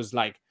France was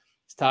like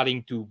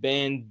starting to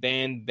bend,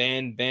 and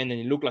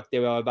it looked like they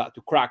were about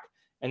to crack.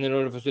 And then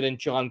all of a sudden,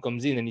 Thuram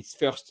comes in, and his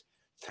first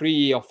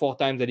 3 or 4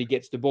 times that he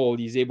gets the ball,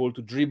 he's able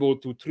to dribble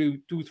to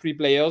 2-3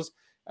 players.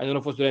 And then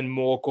all of a sudden,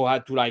 Morocco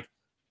had to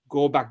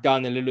go back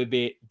down a little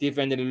bit,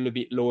 defend a little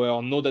bit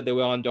lower, know that they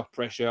were under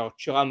pressure.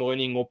 Thuram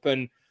running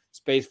open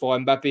space for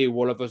Mbappe, who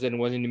all of a sudden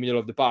was in the middle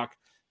of the park.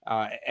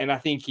 And I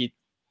think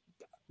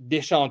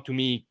Deschamps, to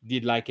me,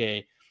 did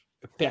a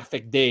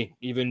perfect day,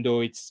 even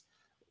though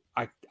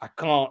I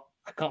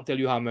can't tell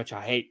you how much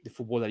I hate the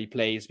football that he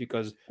plays,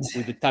 because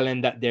with the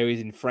talent that there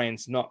is in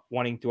France, not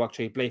wanting to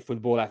actually play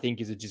football, I think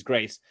is a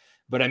disgrace.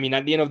 But I mean,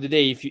 at the end of the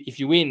day, if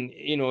you win,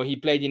 he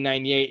played in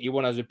 '98, he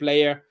won as a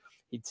player.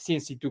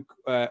 Since he took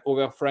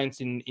over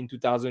France in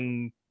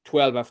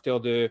 2012 after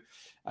the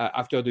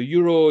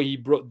Euro, he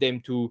brought them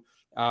to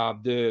I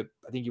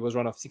think it was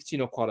round of 16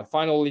 or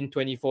quarterfinal in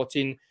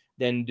 2014.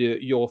 Then the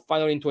Euro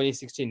final in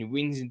 2016, he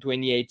wins in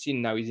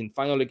 2018. Now he's in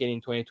final again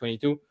in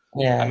 2022.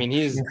 Yeah, I mean,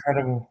 he's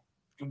incredible.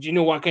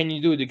 What can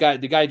you do?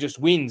 The guy just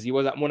wins. He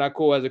was at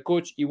Monaco as a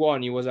coach, he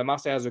won. He was at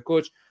Marseille as a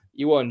coach,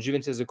 he won.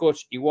 Juventus as a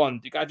coach, he won.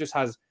 The guy just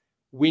has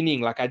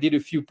winning. I did a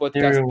few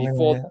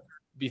podcasts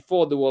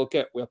before the World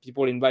Cup where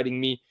people inviting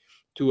me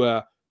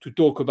to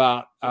talk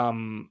about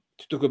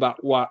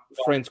what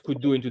France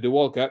could do into the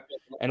World Cup,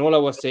 and all I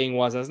was saying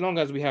was, as long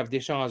as we have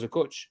Deschamps as a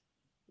coach,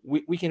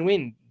 we can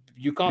win.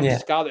 You can't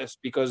discard us,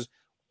 because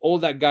all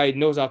that guy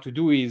knows how to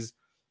do is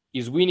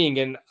winning.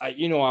 And I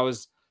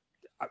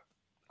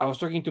was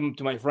talking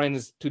to my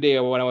friends today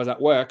when I was at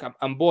work.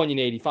 I'm born in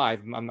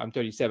 85. I'm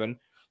 37.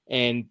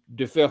 And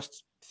the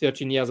first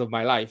 13 years of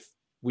my life,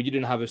 we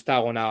didn't have a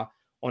star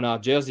on our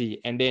jersey.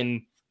 And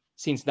then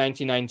since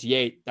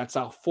 1998, that's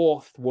our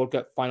 4th World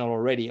Cup final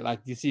already.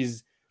 This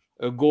is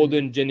a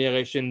golden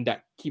generation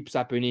that keeps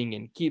happening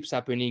and keeps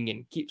happening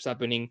and keeps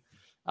happening.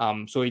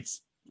 So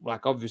it's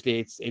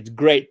obviously it's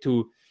great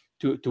to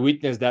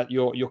witness that.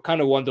 You're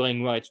kind of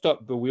wondering where it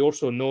stopped, but we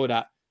also know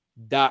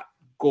that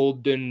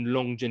golden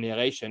long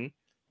generation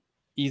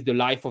is the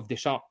life of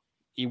Deschamps.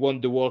 He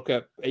won the World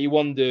Cup. He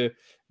won the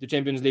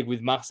Champions League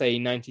with Marseille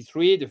in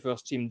 '93, the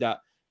first team that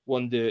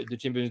won the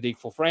Champions League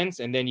for France,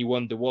 and then he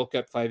won the World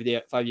Cup 5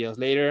 years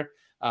later.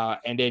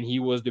 And then he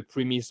was the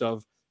premise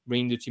of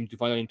bringing the team to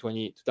final in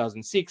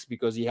 2006,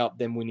 because he helped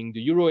them winning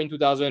the Euro in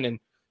 2000 and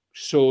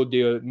showed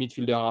the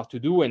midfielder how to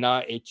do. And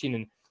now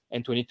 18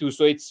 and 22.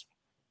 So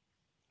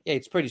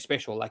it's pretty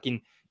special.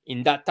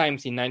 In that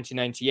times in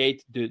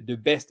 1998, the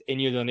best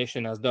any other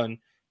nation has done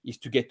is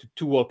to get to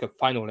 2 World Cup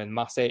final,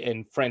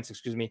 and France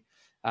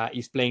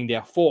is playing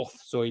their 4th.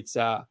 So it's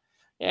a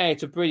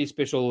pretty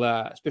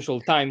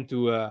special time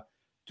to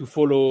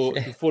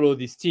follow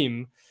this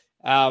team.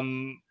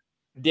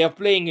 They're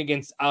playing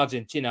against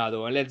Argentina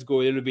though, and let's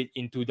go a little bit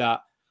into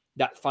that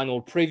that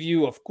final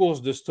preview. Of course,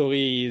 the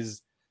story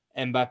is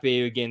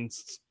Mbappe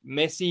against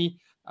Messi.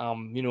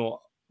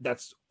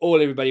 That's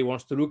all everybody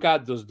wants to look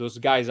at. Those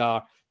guys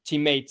are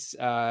teammates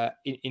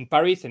in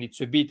Paris, and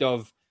it's a bit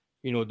of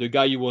the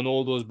guy who won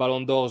all those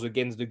Ballon d'Ors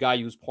against the guy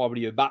who's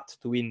probably about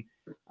to win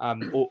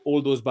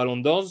all those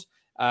Ballon d'Ors.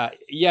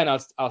 Ian,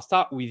 I'll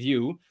start with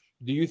you.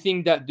 Do you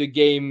think that the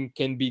game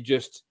can be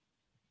just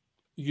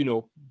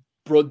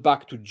brought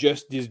back to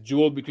just this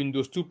duel between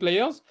those two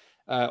players,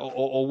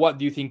 or what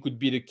do you think could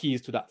be the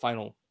keys to that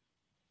final?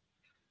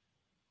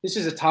 This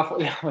is a tough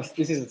one.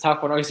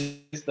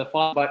 Obviously, it's the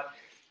final, but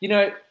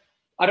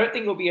I don't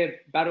think it'll be a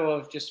battle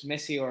of just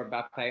Messi or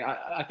Mbappe.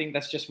 I think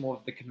that's just more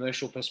of the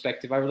commercial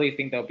perspective. I really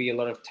think there'll be a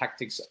lot of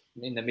tactics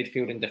in the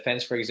midfield and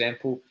defense, for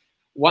example.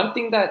 One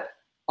thing that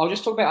I'll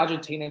just talk about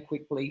Argentina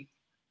quickly.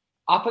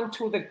 Up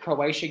until the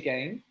Croatia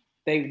game,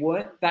 they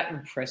weren't that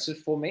impressive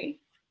for me.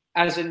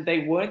 As in, they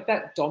weren't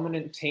that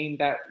dominant team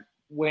that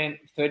went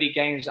 30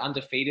 games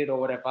undefeated or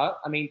whatever.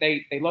 I mean,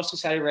 they lost to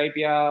Saudi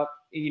Arabia,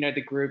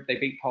 the group. They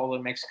beat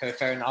Poland, Mexico,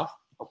 fair enough.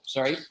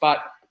 But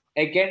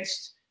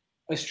against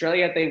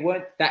Australia, they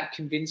weren't that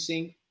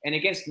convincing. And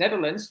against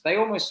Netherlands, they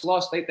almost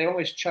lost. They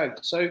almost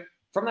choked. So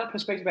from that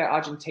perspective about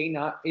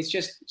Argentina,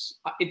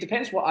 it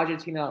depends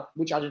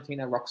which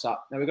Argentina rocks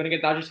up. Now, we're going to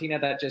get the Argentina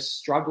that just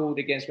struggled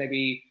against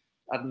maybe,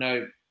 I don't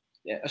know,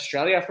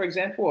 Australia, for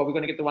example, or we're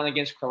going to get the one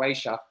against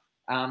Croatia.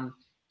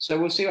 So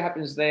we'll see what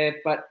happens there.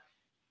 But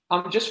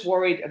I'm just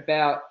worried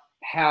about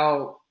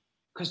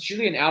because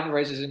Julian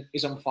Alvarez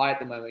is on fire at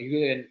the moment.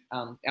 Julian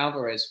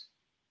Alvarez.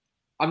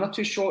 I'm not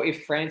too sure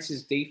if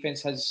France's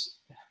defense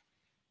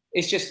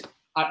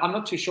I'm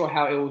not too sure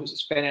how it will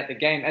span out the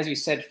game. As you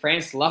said,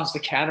 France loves the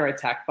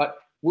counter-attack, but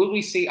will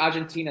we see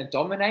Argentina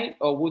dominate,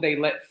 or will they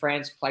let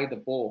France play the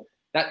ball?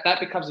 That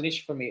becomes an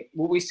issue for me.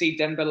 Will we see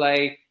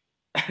Dembele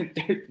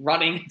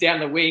running down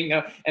the wing,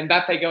 or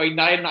Mbappe going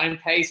 99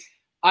 pace?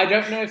 I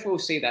don't know if we'll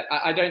see that.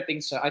 I don't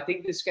think so. I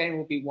think this game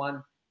will be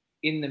won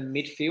in the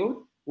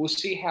midfield. We'll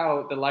see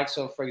how the likes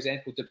of, for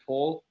example, De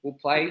Paul will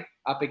play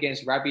up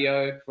against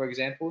Rabiot, for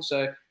example.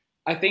 So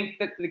I think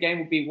that the game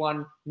will be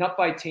won not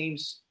by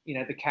teams,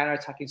 the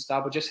counter-attacking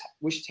style, but just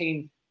which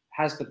team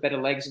has the better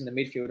legs in the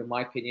midfield, in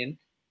my opinion.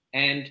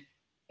 And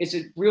it's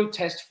a real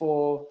test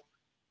for,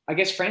 I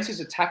guess, France's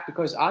attack,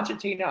 because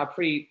Argentina are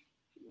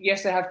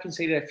yes, they have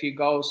conceded a few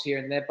goals here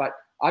and there, but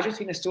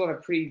Argentina still have a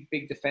pretty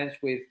big defense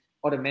with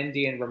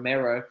Otamendi and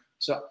Romero.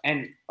 So,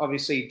 and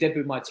obviously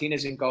Dibu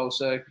Martinez in goal.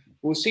 So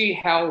we'll see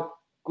how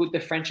good the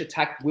French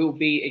attack will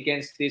be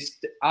against this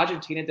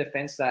Argentina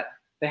defense that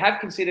they have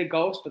conceded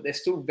goals, but they're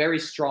still very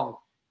strong.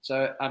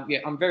 So,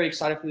 I'm very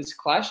excited for this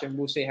clash, and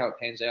we'll see how it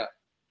pans out.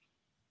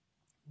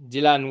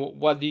 Dylan,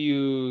 what do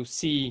you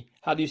see?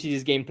 How do you see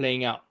this game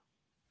playing out?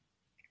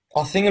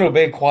 I think it'll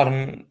be quite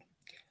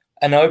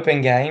an open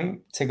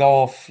game to go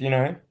off,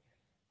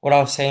 what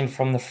I've seen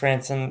from the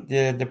France and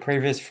the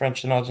previous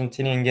French and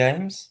Argentinian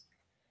games.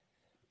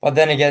 But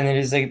then again,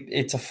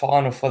 it's a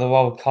final for the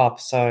World Cup.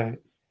 So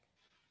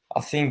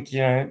I think,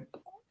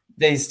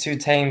 these two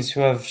teams who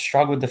have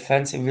struggled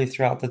defensively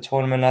throughout the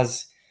tournament,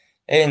 as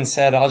Ian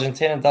said,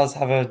 Argentina does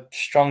have a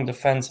strong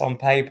defense on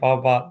paper,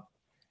 but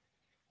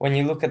when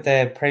you look at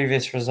their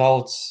previous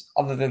results,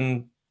 other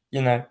than,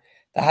 they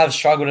have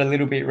struggled a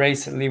little bit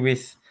recently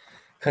with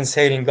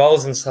conceding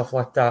goals and stuff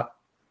like that.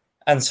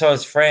 And so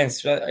is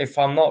France. If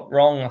I'm not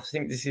wrong, I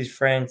think this is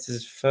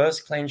France's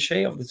first clean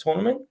sheet of the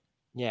tournament.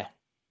 Yeah.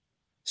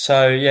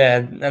 So, yeah,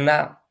 and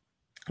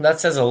that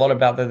says a lot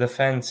about the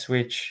defense,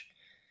 which,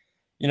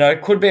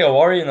 it could be a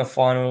worry in the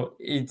final.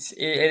 It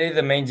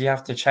either means you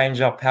have to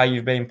change up how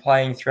you've been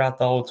playing throughout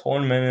the whole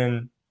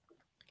tournament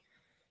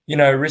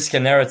and, risk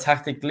an error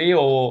tactically,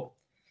 or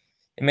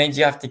it means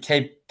you have to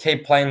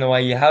keep playing the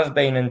way you have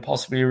been and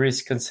possibly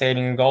risk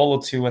conceding a goal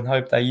or two and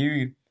hope that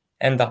you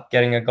end up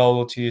getting a goal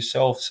or two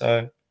yourself.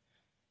 So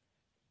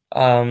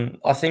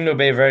I think it'll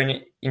be a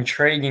very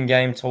intriguing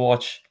game to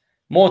watch,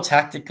 more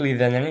tactically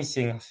than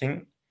anything. I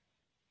think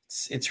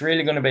it's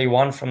really going to be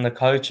one from the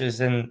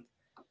coaches. And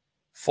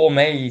for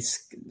me,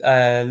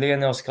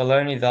 Lionel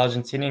Scaloni, the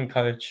Argentinian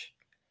coach,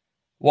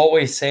 what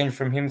we've seen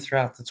from him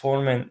throughout the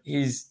tournament,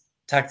 his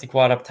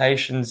tactical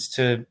adaptations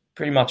to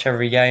pretty much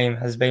every game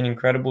has been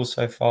incredible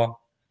so far.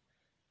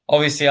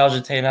 Obviously,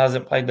 Argentina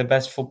hasn't played the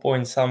best football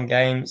in some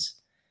games,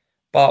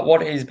 but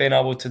what he's been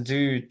able to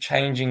do,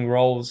 changing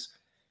roles,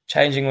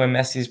 changing where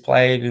Messi's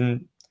played,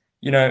 and,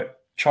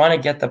 trying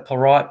to get the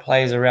right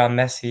players around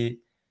Messi,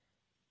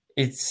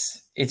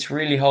 it's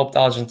really helped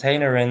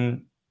Argentina,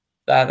 and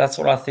that's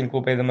what I think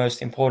will be the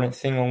most important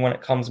thing when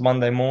it comes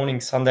Monday morning,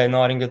 Sunday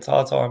night in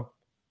Qatar time.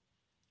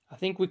 I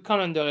think we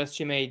can't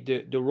underestimate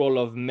the role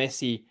of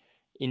Messi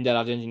in that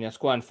Argentina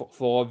squad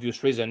for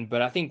obvious reason.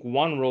 But I think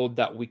one role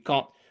that we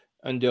can't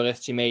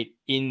underestimate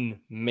in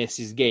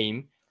Messi's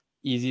game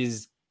is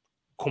his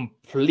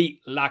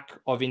complete lack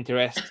of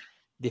interest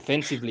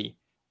defensively.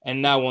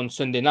 And now on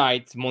Sunday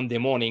night, Monday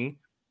morning,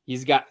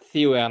 he's got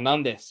Theo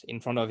Hernandez in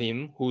front of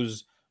him,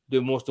 who's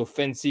the most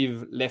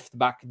offensive left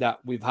back that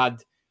we've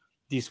had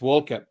this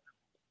World Cup.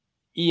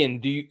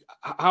 Ian,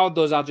 how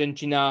does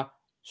Argentina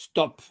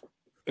stop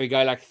a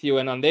guy like Theo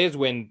Hernandez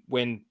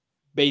when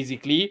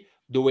basically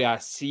the way I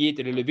see it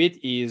a little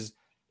bit is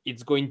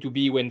it's going to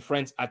be when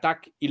France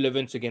attack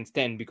 11s against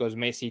 10 because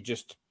Messi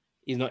just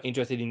is not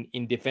interested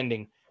in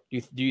defending.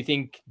 Do you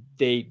think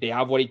they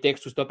have what it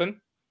takes to stop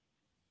him?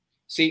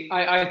 See,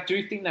 I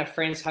do think that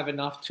France have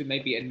enough to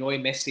maybe annoy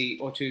Messi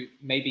or to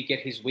maybe get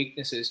his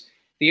weaknesses.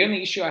 The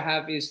only issue I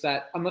have is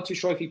that I'm not too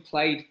sure if he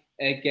played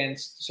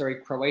against,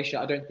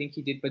 Croatia. I don't think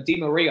he did. But Di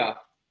Maria,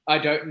 I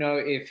don't know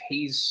if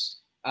he's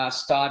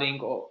starting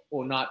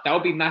or not. That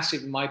would be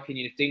massive, in my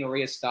opinion, if Di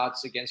Maria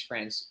starts against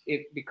France.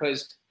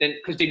 Because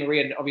Di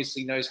Maria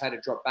obviously knows how to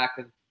drop back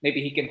and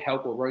maybe he can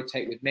help or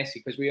rotate with Messi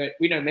because we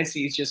know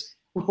Messi is just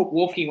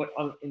walking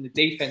in the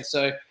defense.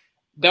 So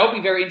that will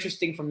be very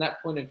interesting from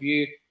that point of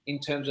view in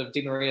terms of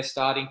Di Maria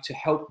starting to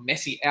help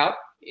Messi out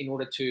in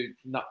order to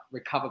not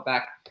recover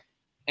back.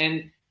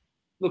 And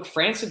look,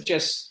 France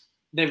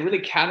they're really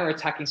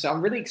counter-attacking. So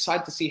I'm really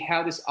excited to see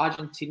how this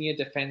Argentina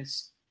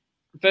defense,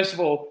 first of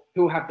all,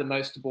 who will have the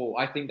most ball.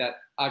 I think that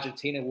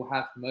Argentina will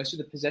have most of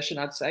the possession,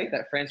 I'd say,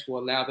 that France will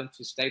allow them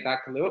to stay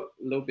back a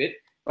little bit.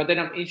 But then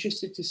I'm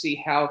interested to see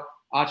how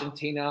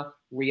Argentina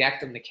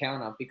react on the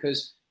counter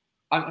because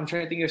I'm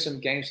trying to think of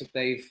some games that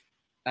they've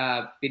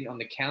been on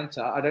the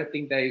counter. I don't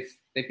think they've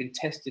been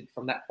tested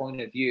from that point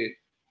of view.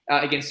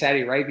 Against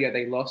Saudi Arabia,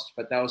 they lost,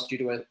 but that was due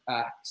to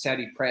a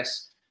Saudi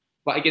press.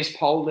 But against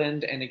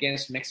Poland and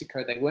against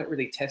Mexico, they weren't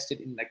really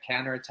tested in the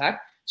counter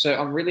attack. So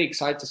I'm really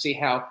excited to see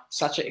how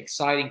such an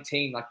exciting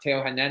team like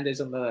Theo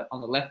Hernandez on the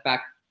left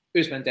back,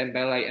 Ousmane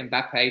Dembele,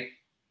 Mbappe,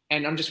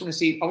 and I want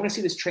to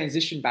see this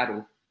transition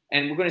battle,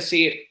 and we're going to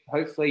see it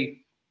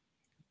hopefully.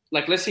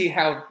 Like, let's see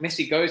how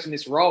Messi goes in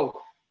this role.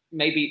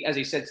 Maybe, as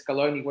he said,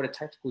 Scaloni, what a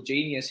tactical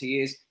genius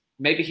he is.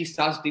 Maybe he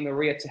starts Di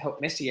Maria to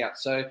help Messi out.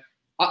 So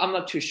I'm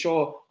not too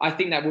sure. I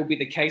think that will be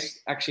the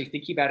case, actually,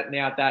 thinking about it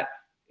now, that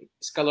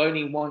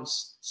Scaloni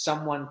wants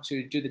someone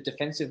to do the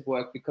defensive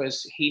work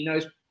because he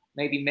knows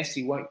maybe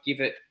Messi won't give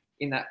it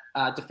in that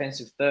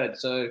defensive third.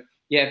 So,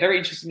 yeah, very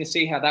interesting to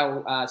see how that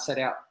will set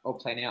out or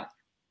plan out.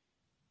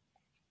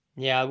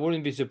 Yeah, I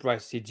wouldn't be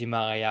surprised to see Di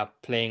Maria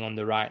playing on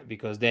the right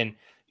because then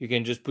you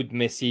can just put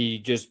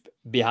Messi just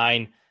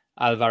behind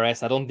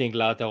Alvarez. I don't think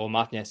Lautaro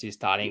Martinez is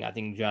starting. I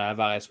think Julian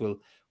Alvarez will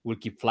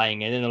keep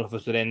flying. And then all of a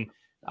sudden,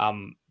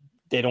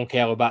 they don't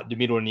care about the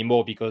middle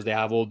anymore because they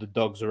have all the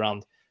dogs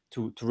around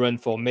to run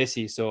for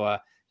Messi. So I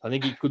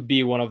think it could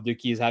be one of the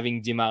keys.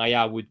 Having Di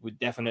Maria would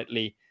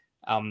definitely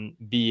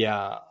be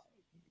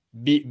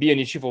an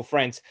issue for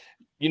France.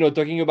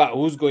 Talking about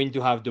who's going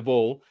to have the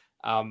ball,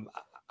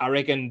 I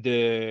reckon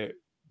the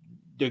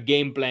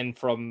game plan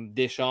from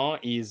Deschamps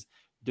is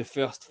the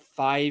first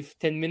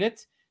 5-10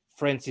 minutes.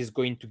 France is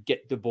going to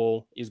get the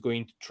ball, is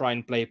going to try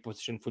and play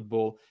possession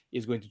football,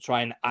 is going to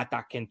try and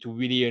attack and to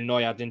really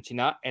annoy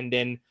Argentina. And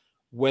then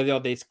whether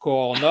they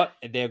score or not,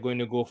 they're going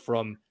to go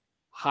from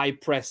high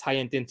press, high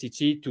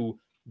intensity to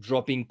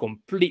dropping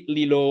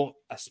completely low,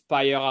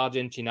 aspire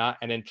Argentina,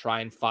 and then try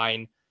and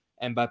find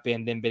Mbappe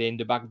and Dembele in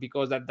the back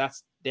because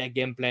that's their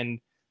game plan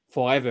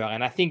forever.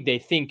 And I think they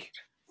think,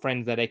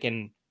 friends, that they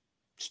can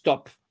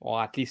stop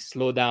or at least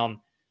slow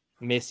down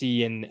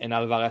Messi and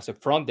Alvarez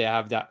up front. They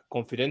have that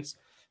confidence,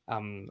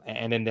 and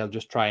then they'll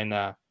just try and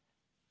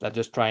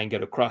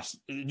get across.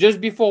 Just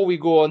before we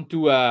go on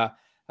to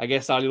I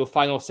guess our little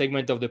final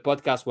segment of the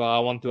podcast, where I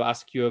want to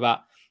ask you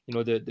about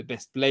the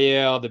best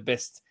player, the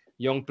best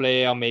young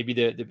player, maybe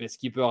the best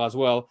keeper as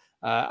well.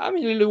 I'm a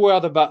little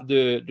worried about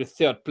the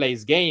third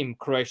place game,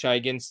 Croatia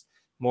against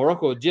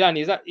Morocco. Jilan,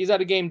 is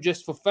that a game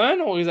just for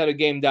fun, or is that a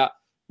game that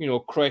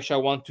Croatia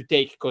want to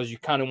take because you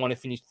kind of want to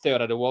finish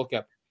third at the World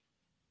Cup?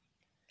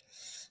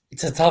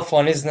 It's a tough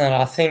one, isn't it?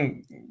 I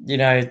think,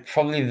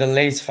 probably the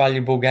least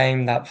valuable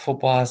game that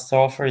football has to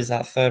offer is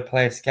that third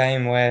place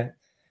game where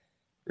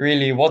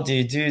really, what do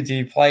you do? Do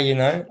you play,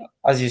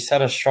 as you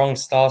said, a strong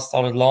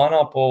star-studded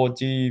lineup, or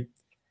do you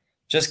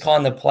just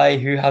kind of play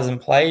who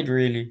hasn't played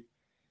really?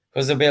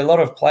 Because there'll be a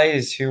lot of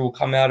players who will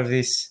come out of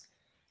this,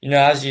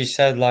 as you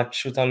said, like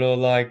Shutalo,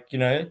 like,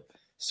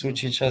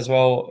 Sucic as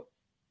well.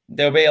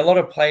 There'll be a lot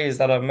of players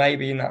that are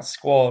maybe in that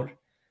squad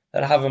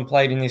that haven't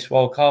played in this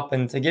World Cup,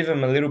 and to give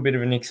them a little bit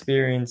of an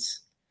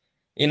experience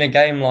in a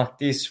game like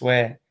this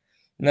where,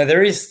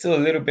 there is still a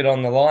little bit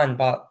on the line,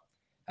 but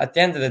at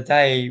the end of the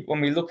day, when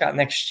we look at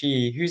next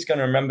year, who's going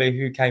to remember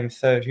who came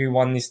third, who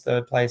won this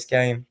third place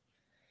game?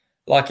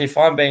 Like, if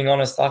I'm being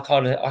honest, I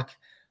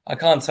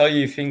can't tell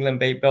you if England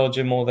beat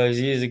Belgium all those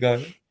years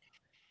ago.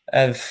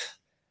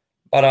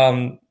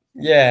 But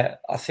yeah,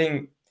 I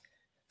think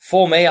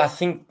for me, I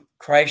think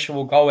Croatia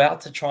will go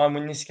out to try and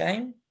win this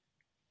game.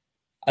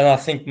 And I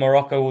think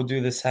Morocco will do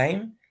the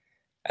same.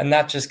 And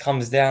that just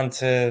comes down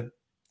to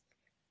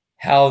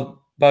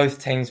how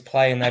both teams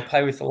play. And they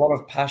play with a lot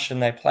of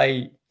passion. They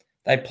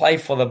play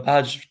for the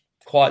badge,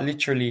 quite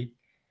literally.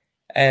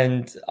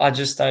 And I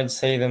just don't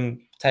see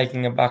them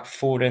taking a back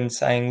foot and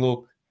saying,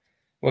 look,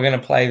 we're going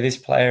to play this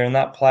player and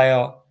that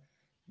player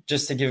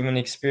just to give them an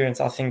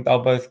experience. I think they'll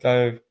both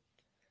go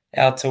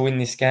out to win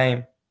this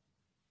game.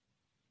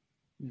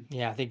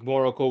 Yeah, I think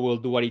Morocco will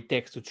do what it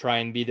takes to try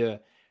and be the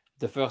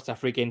first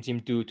African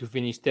team to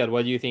finish third.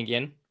 What do you think,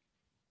 Ian?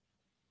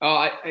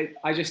 Oh,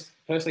 I just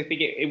personally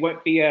think it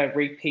won't be a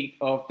repeat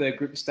of the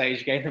group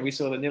stage game that we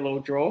saw, the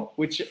 0-0 draw,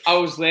 which I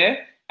was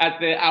there at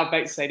the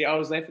Outback Stadium. I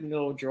was there for the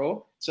 0-0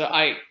 draw. So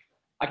I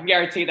can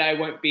guarantee that it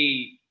won't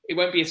be a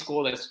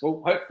scoreless.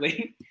 Well,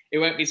 hopefully it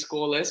won't be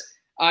scoreless.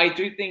 I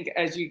do think,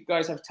 as you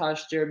guys have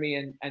touched, Jeremy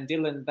and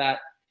Dylan, that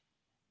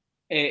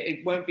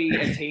it won't be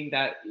a team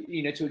that,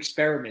 to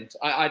experiment.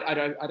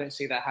 I don't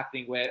see that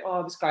happening where,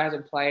 this guy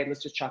hasn't played,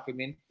 let's just chuck him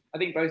in. I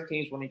think both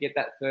teams want to get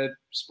that third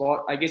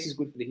spot. I guess it's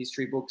good for the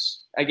history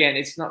books. Again,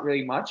 it's not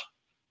really much.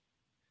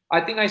 I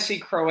think I see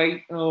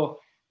Croatia. Oh,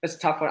 that's a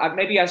tough one.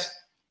 Maybe as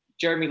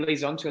Jeremy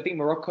leads on to, I think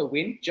Morocco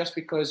win just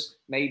because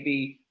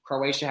maybe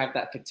Croatia have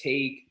that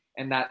fatigue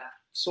and that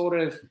sort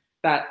of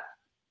that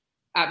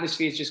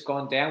atmosphere has just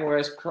gone down.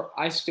 Whereas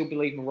I still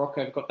believe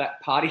Morocco have got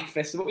that party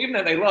festival. Even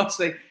though they lost,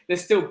 they're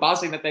still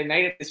buzzing that they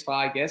made it this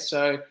far, I guess.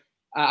 So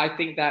I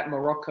think that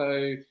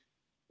Morocco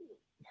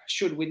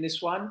should win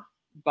this one.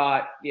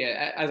 But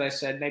yeah, as I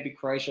said, maybe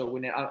Croatia will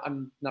win it.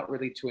 I'm not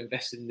really too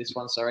invested in this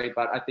one, sorry,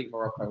 but I think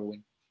Morocco will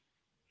win.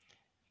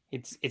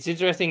 It's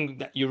interesting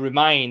that you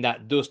remind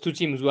that those two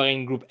teams were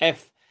in Group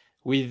F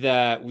with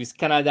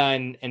Canada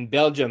and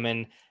Belgium.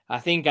 And I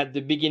think at the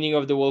beginning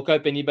of the World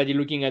Cup, anybody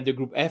looking at the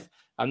Group F,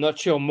 I'm not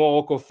sure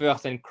Morocco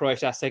first and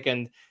Croatia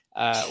second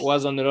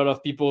was on a lot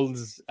of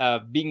people's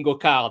bingo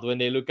card when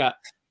they look at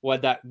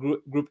what that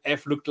Group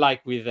F looked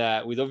like with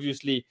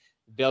obviously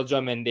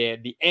Belgium and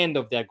the end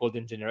of their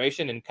golden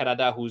generation, and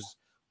Canada, who's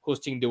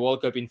hosting the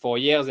World Cup in 4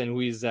 years and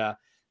who is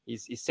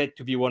said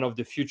to be one of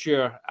the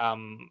future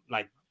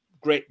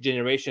great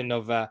generation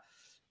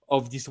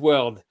of this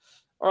world.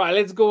 All right,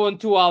 let's go on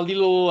to our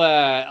little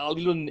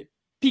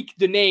pick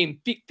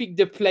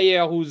the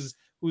player who's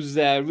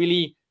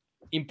really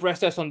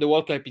impressed us on the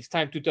World Cup. It's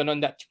time to turn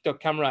on that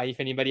TikTok camera if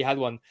anybody had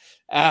one.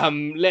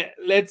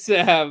 Let's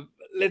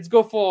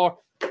go for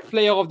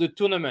player of the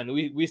tournament.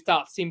 We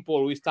start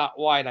simple. We start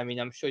wide. I mean,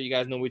 I'm sure you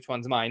guys know which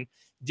one's mine.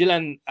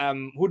 Dylan,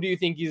 who do you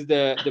think is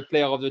the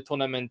player of the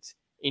tournament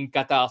in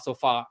Qatar so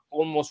far,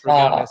 almost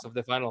regardless of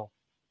the final?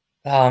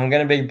 I'm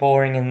going to be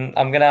boring, and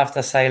I'm going to have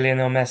to say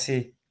Lionel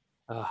Messi.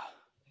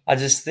 I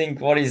just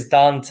think what he's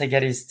done to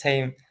get his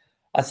team.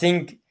 I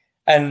think,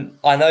 and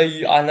I know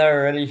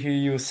already who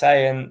you'll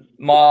say, and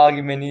my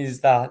argument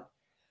is that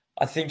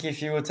I think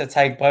if you were to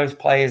take both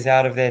players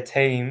out of their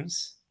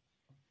teams,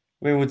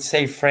 we would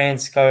see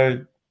France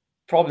go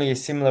probably a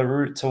similar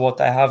route to what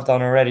they have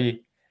done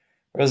already.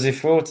 Whereas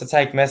if we were to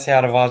take Messi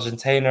out of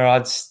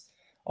Argentina,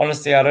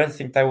 honestly, I don't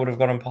think they would have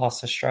gotten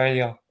past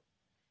Australia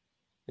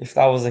if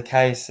that was the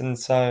case. And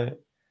so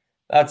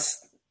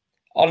that's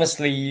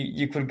honestly,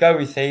 you could go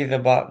with either,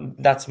 but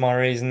that's my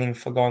reasoning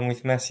for going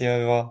with Messi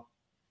over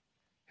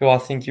who I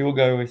think you'll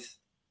go with.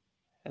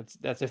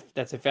 That's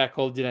a fair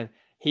call, Dylan.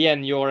 Here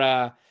and your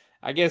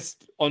I guess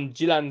on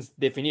Dylan's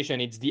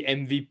definition, it's the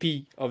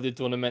MVP of the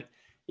tournament.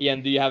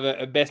 Ian, do you have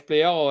a best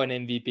player or an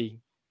MVP?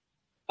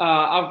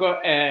 I've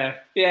got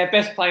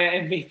best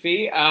player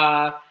MVP.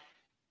 I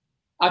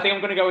think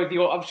I'm going to go with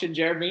your option,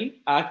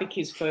 Jeremy. I think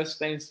his first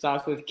name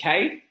starts with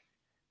K.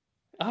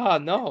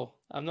 No,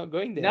 I'm not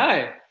going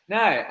there. No.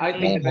 I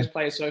think the best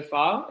player so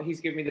far, he's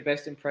given me the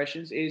best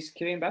impressions, is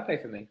Kylian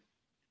Mbappe for me.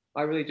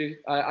 I really do.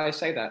 I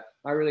say that.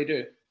 I really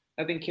do.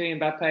 I think Kylian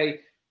Mbappe,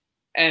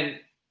 and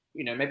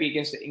maybe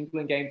against the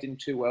England game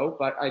didn't too well,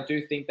 but I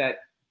do think that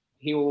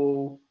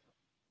he'll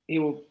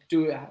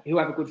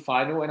have a good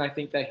final, and I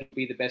think that he'll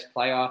be the best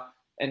player.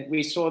 And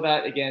we saw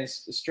that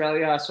against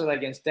Australia. I saw that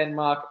against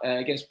Denmark,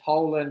 against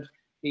Poland.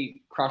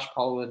 He crushed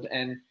Poland,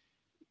 and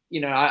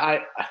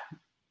I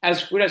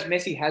as good as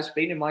Messi has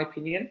been, in my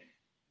opinion,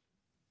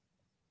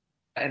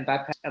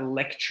 Mbappe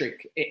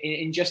electric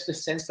in just the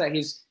sense that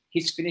his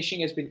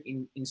finishing has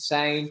been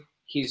insane.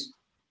 His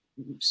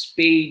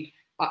speed,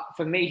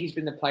 for me, he's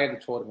been the player of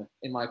the tournament,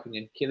 in my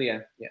opinion.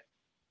 Kylian, yeah.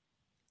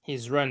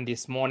 His run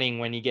this morning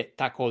when he get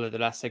tackled at the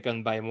last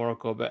second by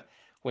Morocco, but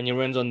when he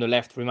runs on the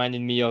left,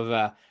 reminded me of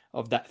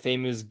that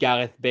famous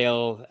Gareth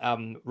Bale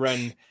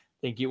run. I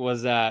think it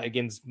was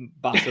against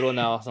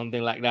Barcelona or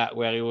something like that,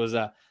 where he was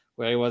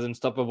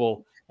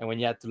unstoppable, and when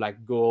you had to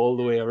go all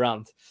the way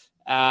around.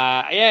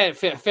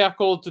 Fair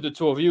call to the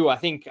two of you. I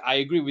think I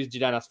agree with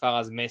Jidan as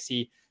far as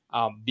Messi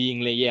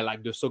being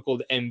the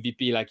so-called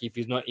MVP. Like if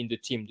he's not in the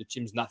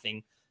team's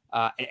nothing.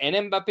 And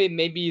Mbappe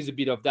maybe is a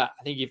bit of that.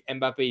 I think if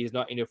Mbappe is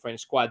not in the French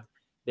squad,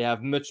 they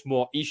have much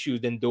more issues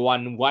than the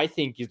one who I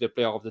think is the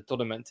player of the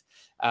tournament.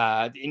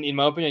 In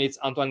my opinion, it's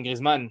Antoine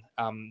Griezmann,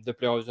 the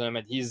player of the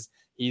tournament. He's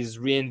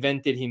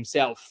reinvented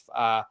himself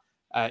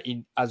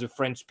as a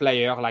French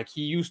player. Like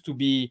he used to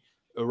be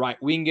a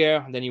right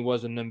winger, then he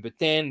was a number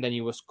 10, then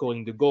he was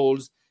scoring the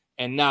goals.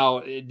 And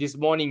now this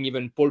morning,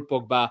 even Paul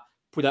Pogba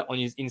put that on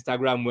his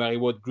Instagram where he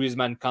wrote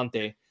Griezmann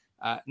Kante.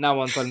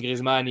 Now Antoine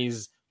Griezmann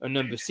is a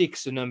number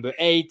 6, a number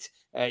 8.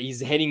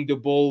 He's heading the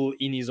ball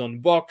in his own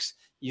box.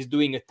 He's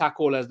doing a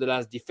tackle as the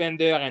last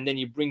defender, and then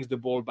he brings the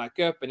ball back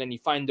up, and then he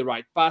finds the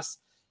right pass.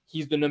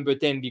 he's the number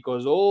 10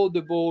 because all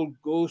the ball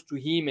goes to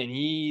him and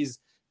he's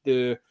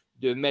the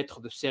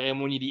maître de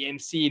cérémonie, the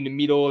MC in the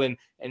middle and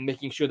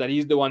making sure that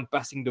he's the one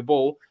passing the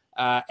ball.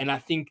 And I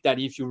think that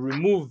if you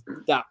remove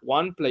that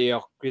one player,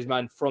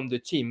 Griezmann, from the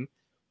team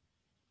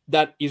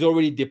that is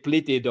already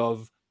depleted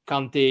of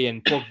Kante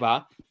and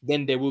Pogba,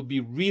 then there will be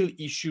real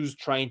issues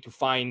trying to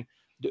find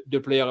the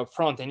player up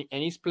front. And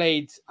he's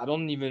played, I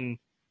don't even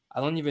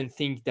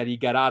think that he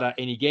got out of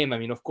any game. I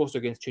mean, of course,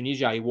 against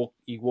Tunisia,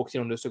 he walks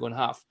in on the second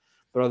half.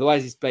 But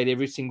otherwise, he's played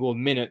every single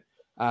minute.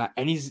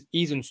 And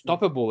he's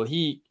unstoppable.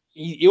 He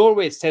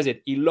always says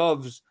it. He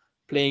loves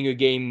playing a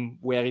game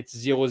where it's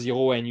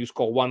 0-0 and you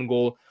score one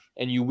goal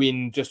and you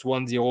win just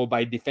 1-0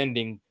 by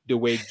defending the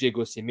way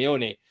Diego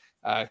Simeone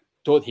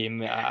taught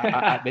him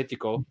at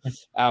Atletico.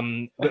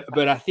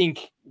 But I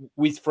think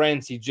with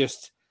France, he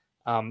just,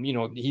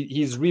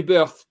 his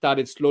rebirth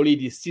started slowly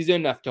this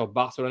season after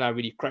Barcelona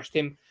really crushed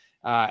him.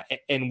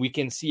 And we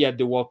can see at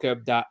the World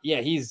Cup that,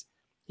 he's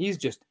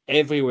just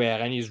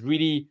everywhere and he's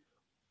really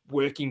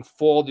working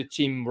for the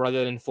team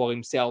rather than for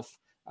himself,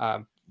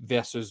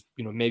 versus,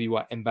 maybe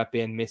what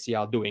Mbappe and Messi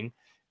are doing.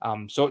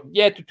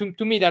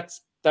 To me,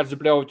 that's the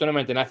player of the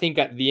tournament. And I think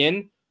at the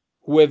end,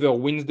 whoever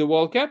wins the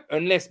World Cup,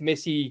 unless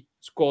Messi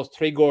scores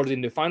 3 goals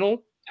in the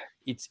final,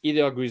 it's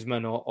either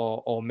Griezmann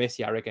or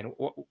Messi, I reckon.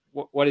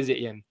 What is it,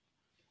 Ian?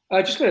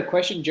 I just got a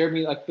question,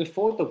 Jeremy. Like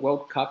before the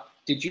World Cup,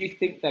 did you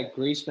think that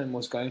Griezmann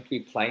was going to be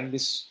playing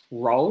this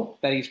role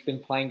that he's been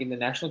playing in the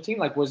national team?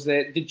 Like,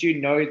 did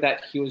you know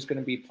that he was going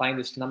to be playing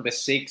this number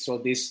 6 or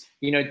this,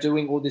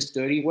 doing all this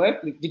dirty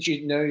work? Did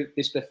you know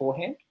this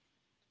beforehand?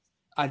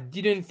 I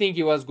didn't think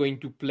he was going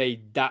to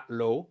play that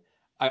low.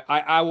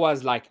 I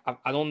was like, I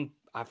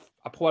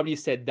probably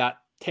said that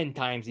 10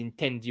 times in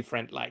 10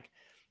 different like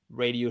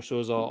radio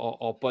shows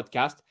or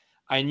podcasts.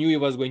 I knew it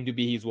was going to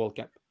be his World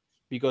Cup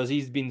because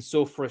he's been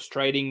so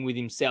frustrating with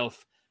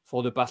himself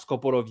for the past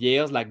couple of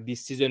years. Like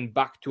this season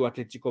back to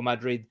Atletico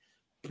Madrid,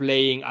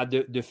 playing at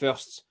the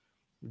first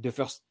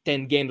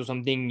 10 games or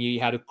something, he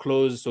had a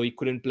close, so he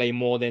couldn't play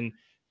more than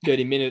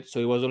 30 minutes. So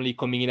he was only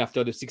coming in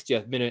after the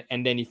 60th minute.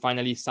 And then he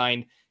finally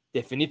signed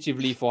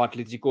definitively for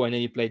Atletico and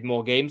then he played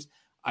more games.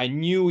 I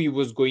knew he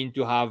was going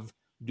to have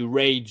the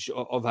rage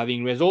of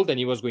having result and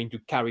he was going to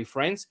carry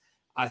France.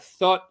 I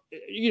thought,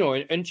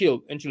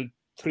 until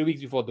 3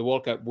 weeks before the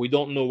World Cup, we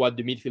don't know what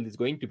the midfield is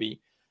going to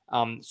be.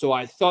 So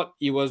I thought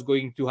he was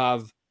going to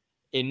have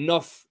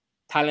enough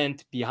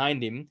talent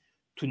behind him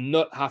to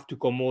not have to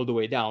come all the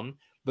way down,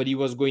 but he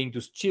was going to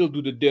still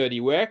do the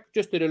dirty work,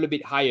 just a little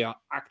bit higher,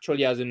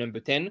 actually as a number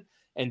 10,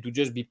 and to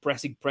just be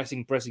pressing,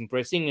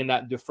 and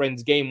that the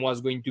France game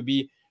was going to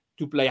be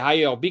to play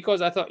higher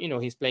because I thought,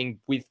 he's playing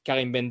with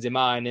Karim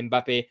Benzema and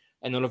Mbappe,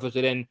 and all of a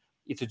sudden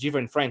it's a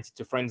different France. It's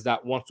a France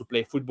that wants to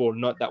play football,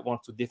 not that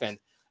wants to defend.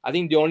 I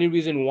think the only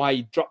reason why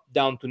he dropped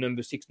down to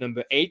number 6,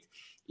 number 8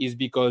 is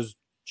because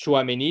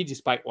Tchouaméni,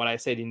 despite what I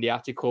said in the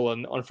article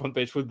on Front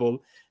Page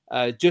Football,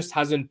 just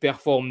hasn't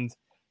performed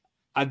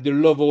at the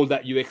level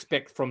that you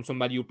expect from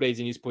somebody who plays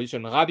in his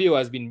position. Rabiot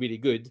has been really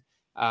good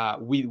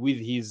with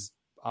his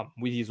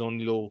own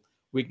little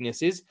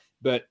weaknesses,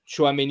 but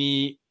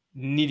Tchouaméni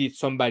needed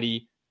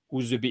somebody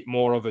who's a bit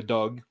more of a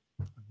dog,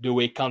 the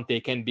way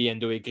Kante can be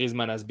and the way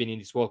Griezmann has been in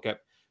this World Cup,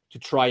 to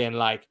try and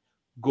like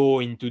go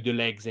into the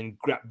legs and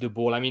grab the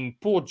ball. I mean,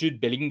 poor Jude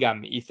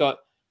Bellingham, he thought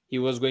he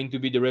was going to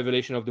be the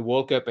revelation of the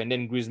World Cup, and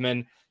then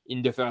Griezmann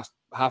in the first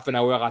half an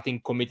hour, I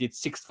think, committed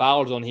 6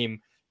 fouls on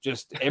him.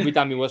 Just every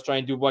time he was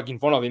trying to walk in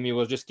front of him, he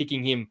was just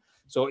kicking him.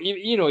 So,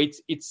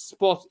 it's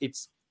sports,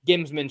 it's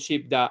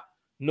gamesmanship that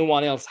no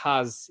one else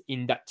has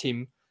in that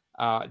team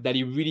that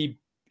he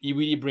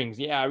really brings.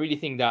 Yeah, I really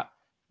think that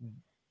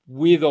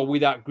with or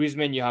without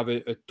Griezmann, you have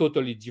a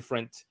totally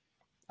different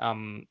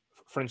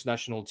French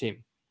national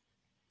team.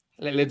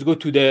 Let's go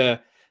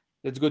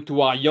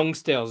to our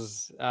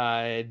youngsters.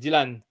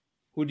 Dylan,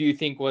 who do you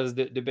think was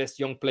the best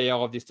young player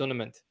of this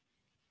tournament?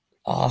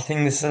 I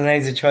think this is an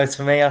easy choice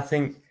for me. I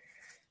think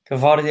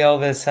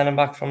Gvardiol, the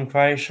centre-back from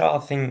Croatia, I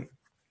think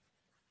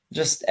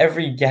just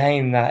every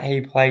game that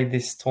he played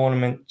this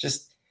tournament,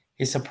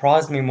 he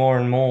surprised me more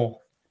and more.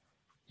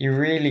 He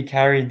really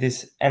carried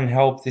this and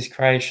helped this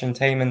Croatian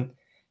team. And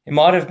it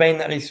might have been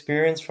that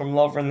experience from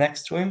Lovren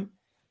next to him,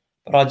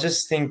 but I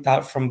just think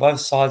that from both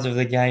sides of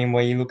the game,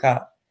 where you look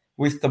at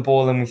with the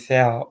ball and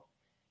without,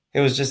 it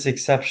was just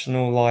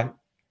exceptional, like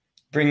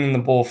bringing the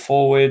ball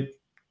forward,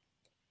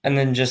 and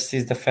then just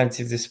his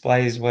defensive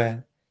displays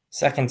were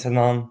second to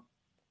none.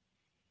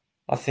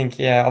 I think,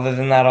 other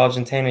than that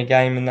Argentina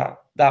game and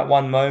that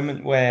one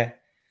moment where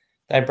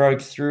they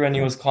broke through and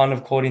he was kind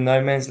of caught in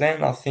no man's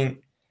land, I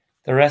think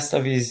the rest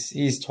of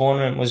his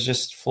tournament was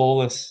just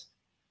flawless.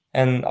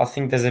 And I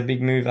think there's a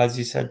big move, as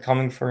you said,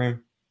 coming for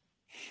him.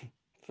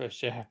 For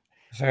sure.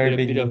 Very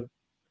big.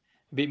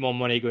 Bit more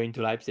money going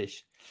to Leipzig.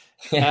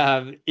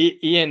 Yeah.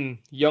 Ian,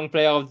 young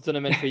player of the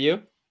tournament for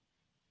you?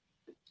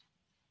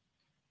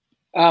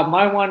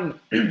 My one,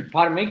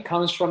 pardon me,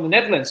 comes from the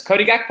Netherlands,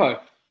 Cody Gakpo.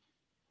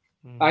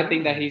 I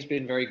think that he's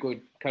been very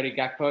good, Cody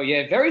Gakpo.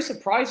 Yeah, very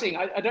surprising.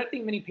 I don't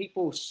think many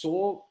people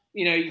saw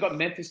you got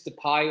Memphis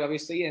Depay,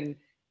 obviously, and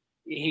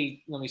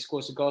he normally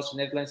scores the goals for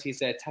the Netherlands. He's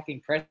their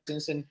attacking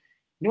presence, and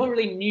no one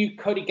really knew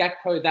Cody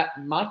Gakpo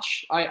that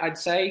much, I'd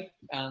say,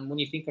 when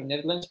you think of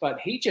Netherlands. But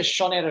he just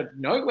shone out of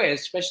nowhere,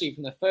 especially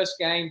from the first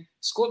game.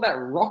 Scored that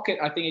rocket,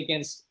 I think,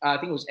 against I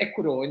think it was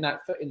Ecuador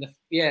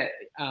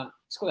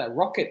scored that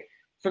rocket.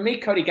 For me,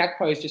 Cody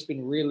Gakpo has just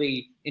been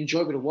really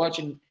enjoyable to watch,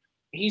 and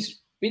he's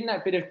been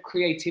that bit of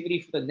creativity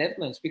for the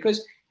Netherlands.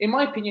 Because, in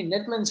my opinion,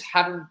 Netherlands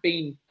haven't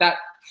been that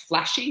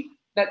flashy.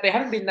 That they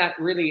haven't been that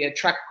really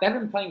attractive. They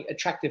haven't been playing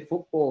attractive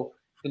football,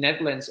 the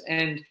Netherlands,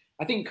 and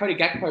I think Cody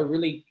Gakpo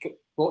really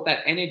brought that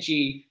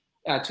energy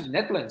to the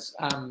Netherlands.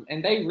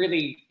 And they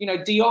really,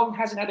 De Jong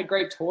hasn't had a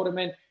great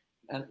tournament.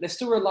 And they're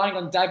still relying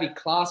on David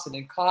Klaassen,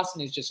 and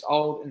Klaassen is just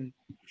old and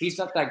he's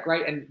not that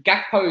great. And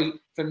Gakpo,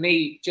 for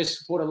me,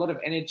 just brought a lot of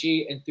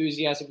energy,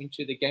 enthusiasm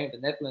into the game of the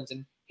Netherlands.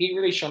 And he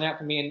really shone out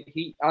for me,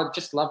 and I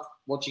just loved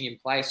watching him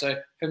play. So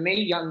for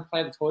me, young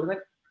player of the tournament,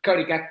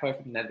 Cody Gakpo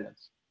from the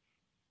Netherlands.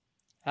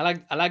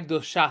 I like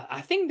those shots.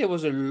 I think there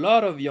was a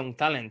lot of young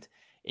talent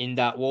in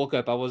that World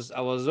Cup. I was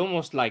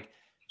almost like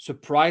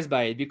surprised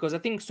by it, because I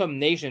think some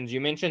nations,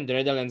 you mentioned the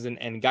Netherlands and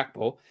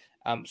Gakpo,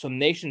 some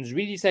nations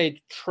really decided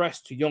to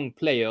trust young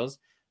players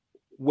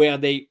where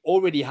they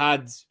already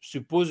had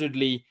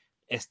supposedly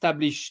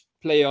established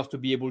players to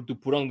be able to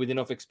put on with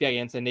enough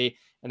experience, and they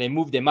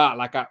moved them out.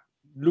 Like,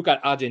 look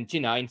at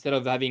Argentina. Instead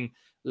of having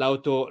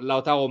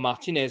Lautaro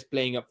Martinez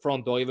playing up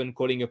front, or even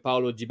calling a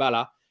Paulo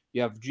Dybala,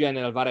 you have Julian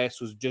Alvarez,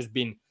 who's just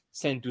been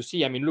sent to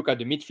sea. I mean, look at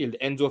the midfield.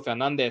 Enzo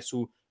Fernandez,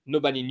 who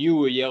nobody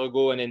knew a year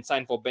ago and then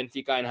signed for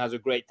Benfica and has a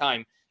great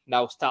time,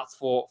 now starts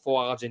for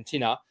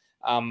Argentina.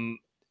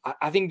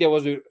 I think there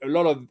was a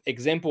lot of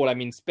example. I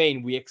mean,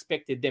 Spain, we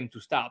expected them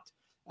to start.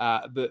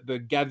 But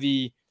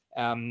Gavi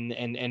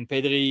and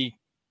Pedri,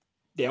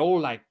 they're all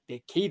like,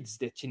 they're kids,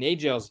 they're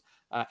teenagers,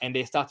 and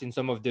they start in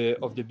some of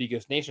the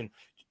biggest nations.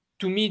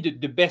 To me,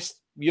 the best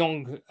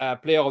young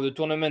player of the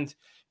tournament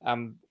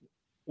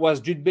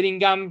was Jude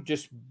Bellingham,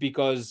 just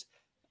because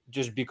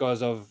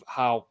of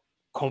how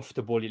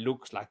comfortable he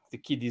looks. Like, the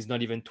kid is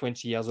not even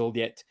 20 years old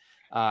yet,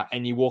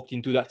 and he walked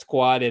into that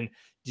squad, and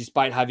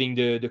despite having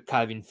the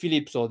Calvin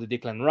Phillips or the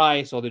Declan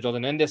Rice or the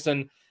Jordan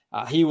Henderson,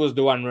 he was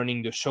the one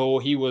running the show.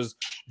 He was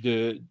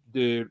the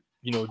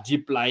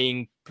deep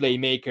lying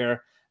playmaker,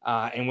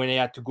 and when he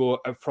had to go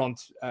up front,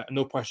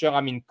 no pressure.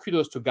 I mean,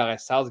 kudos to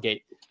Gareth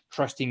Southgate,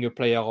 trusting a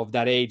player of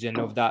that age and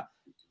of that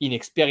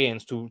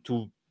inexperience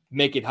to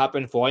make it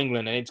happen for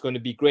England, and it's going to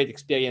be great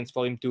experience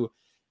for him to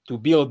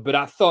build. But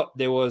I thought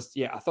there was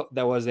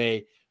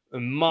a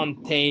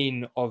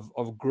mountain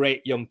of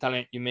great young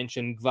talent. You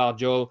mentioned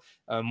Gvardiol,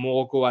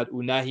 Morocco had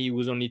Unahi,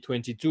 who's only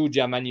 22.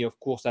 Germany, of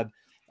course, had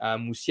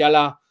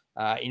Musiala.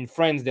 In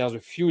France, there's a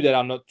few that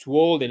are not too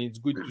old, and it's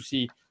good to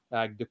see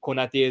the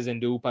Konates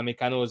and the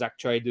Upamecanos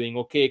actually doing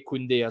okay.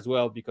 Koundé as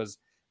well, because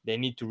they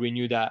need to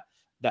renew that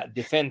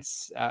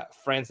defense,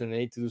 France, and they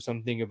need to do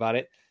something about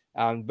it.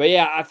 But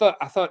yeah, I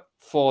thought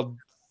for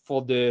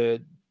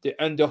the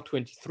under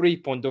 23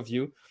 point of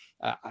view,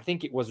 I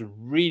think it was a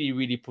really,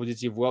 really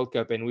positive World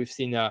Cup, and we've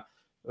seen a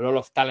lot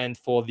of talent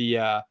for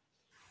the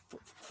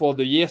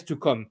years to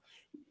come.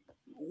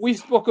 We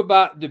spoke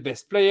about the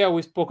best player.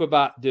 We spoke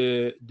about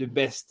the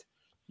best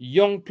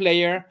young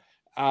player.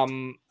 I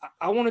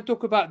want to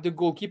talk about the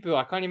goalkeeper.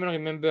 I can't even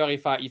remember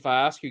if I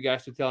asked you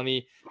guys to tell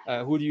me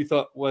who do you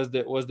thought was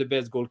the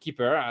best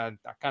goalkeeper. I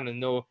kind of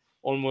know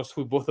almost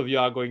who both of you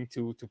are going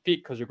to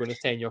pick, because you're going to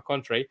stay in your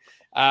country.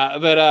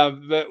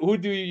 But who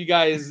do you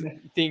guys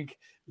think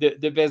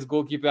the best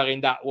goalkeeper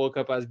in that World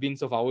Cup has been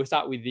so far? We'll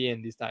start with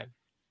Ian this time.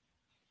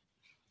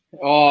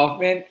 Oh,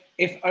 man,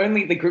 if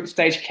only the group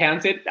stage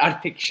counted,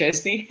 I'd pick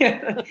Szczesny.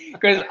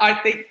 Because I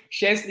think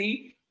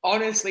Szczesny,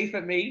 honestly,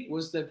 for me,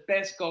 was the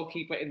best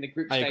goalkeeper in the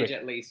group stage,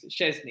 at least.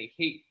 Szczesny.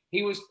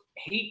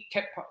 He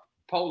kept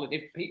Poland.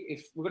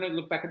 If we're going to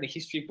look back in the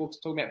history books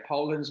talking about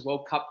Poland's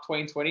World Cup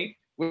 2020,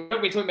 we're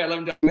not talking about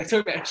Lewandowski, we're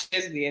talking about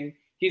Szczesny and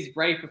his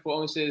brave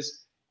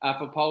performances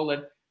for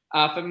Poland.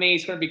 For me,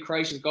 it's going to be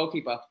Croatia's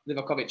goalkeeper,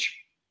 Livakovic.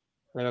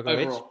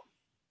 Overall.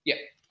 Yeah,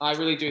 I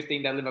really do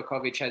think that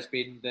Livakovic has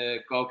been the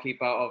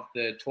goalkeeper of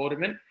the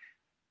tournament.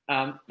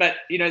 But,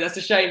 that's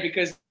a shame,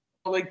 because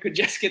Poland could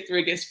just get through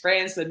against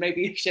France, and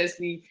maybe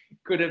Szczesny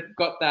could have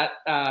got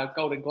that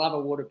Golden Glove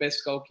Award of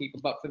best goalkeeper.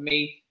 But for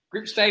me,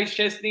 group stage,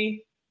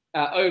 Szczesny,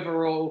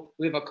 overall,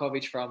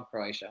 Livakovic from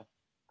Croatia.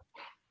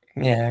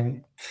 Yeah.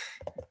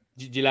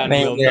 Dylan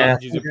will not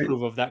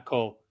disapprove of that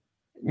call.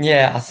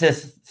 Yeah, I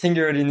think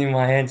you already knew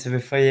my answer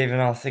before you even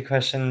asked the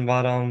question.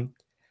 But I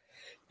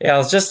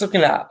was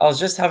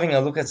just having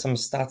a look at some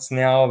stats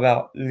now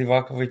about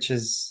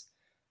Livakovic's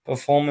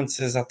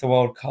performances at the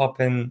World Cup,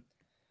 and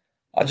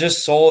I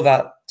just saw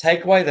that,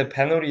 take away the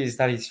penalties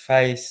that he's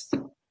faced,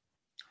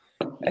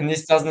 and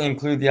this doesn't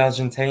include the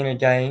Argentina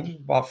game,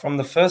 but from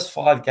the first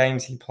 5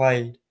 games he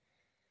played,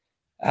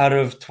 out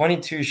of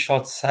 22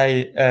 shots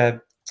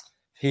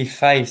he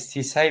faced,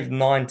 he saved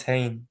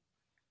 19.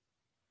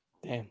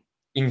 Damn.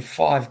 In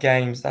 5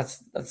 games.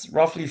 That's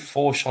roughly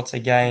 4 shots a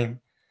game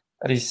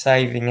that he's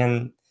saving,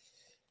 and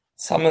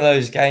some of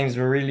those games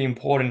were really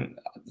important.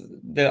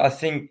 I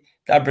think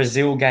that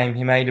Brazil game,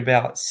 he made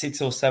about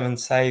 6 or 7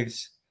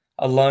 saves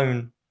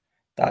alone.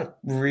 That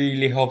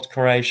really helped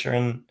Croatia.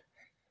 And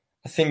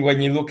I think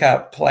when you look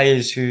at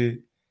players who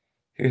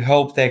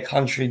help their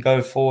country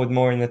go forward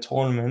more in the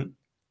tournament,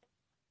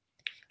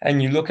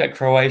 and you look at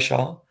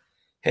Croatia,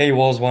 he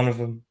was one of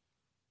them.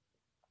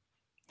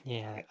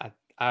 Yeah,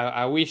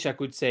 I wish I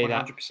could say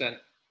 100%. that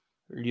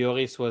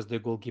Lloris was the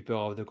goalkeeper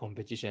of the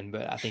competition,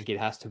 but I think it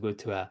has to go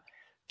to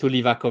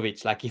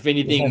Livakovic. Like, if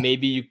anything,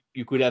 maybe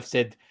you could have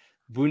said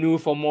Bunu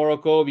for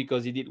Morocco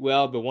because he did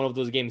well, but one of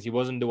those games he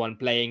wasn't the one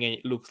playing, and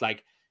it looks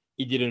like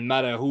it didn't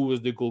matter who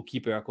was the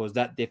goalkeeper because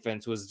that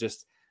defense was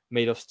just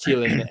made of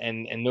steel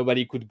and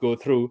nobody could go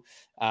through.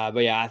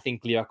 But yeah, I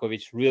think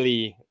Livakovic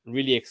really,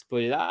 really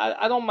exploded.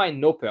 I don't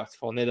mind Noppert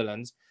for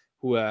Netherlands,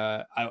 who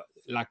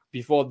like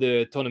before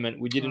the tournament,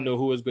 we didn't know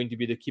who was going to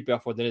be the keeper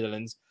for the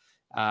Netherlands.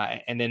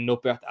 And then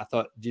Noppert, I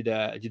thought, did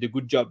a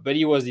good job, but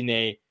he was in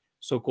a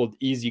so-called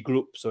easy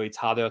group, so it's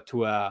harder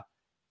to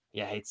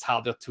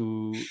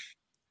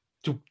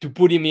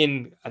put him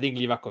in. I think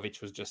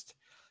Livakovic was just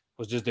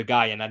the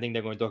guy, and I think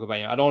they're going to talk about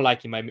him. I don't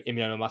like him,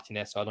 Emiliano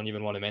Martinez, so I don't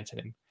even want to mention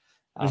him.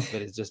 But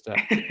it's just a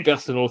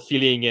personal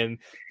feeling, and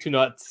to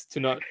not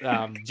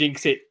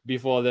jinx it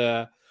before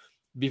the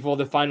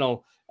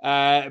final.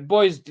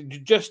 Boys,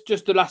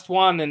 just the last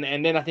one,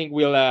 and then I think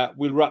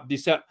we'll wrap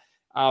this up.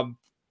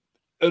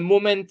 A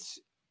moment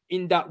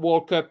in that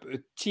World Cup, a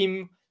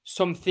team,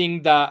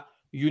 something that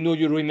you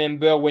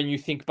remember when you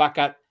think back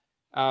at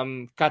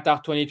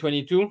Qatar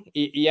 2022.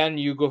 Ian,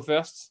 you go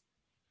first.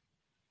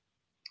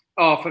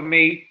 Oh, for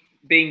me,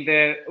 being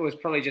there, it was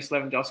probably just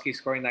Lewandowski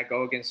scoring that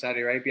goal against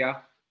Saudi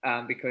Arabia,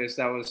 because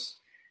that was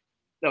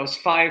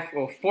 5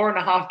 or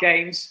 4.5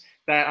 games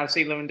that I've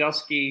seen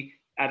Lewandowski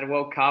at a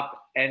World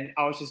Cup, and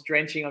I was just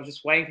drenching. I was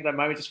just waiting for that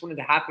moment, just wanted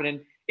to happen.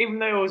 And even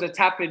though it was a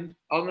tap-in,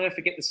 I'll never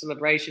forget the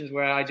celebrations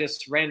where I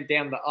just ran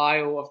down the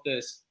aisle of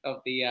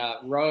the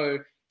row,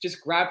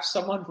 just grabbed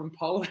someone from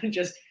Poland,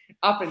 just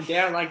up and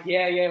down, like,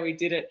 yeah, we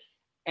did it.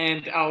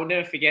 And I'll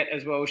never forget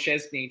as well,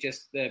 Szczesny,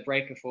 just the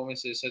break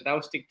performances. So that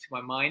will stick to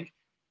my mind.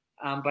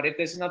 But if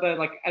there's another,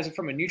 like,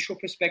 from a neutral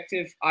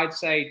perspective, I'd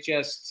say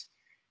just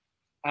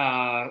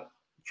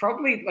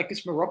probably like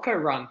this Morocco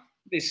run.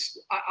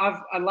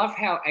 I love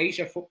how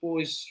Asia football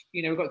is,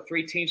 we've got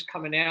 3 teams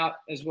coming out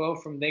as well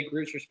from their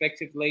groups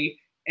respectively.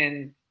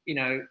 And,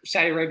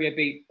 Saudi Arabia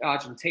beat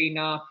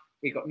Argentina.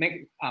 We got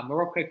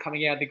Morocco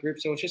coming out of the group.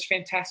 So it's just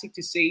fantastic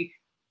to see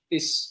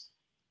this.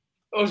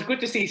 It was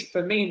good to see,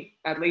 for me,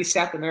 at least,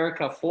 South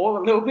America fall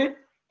a little bit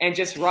and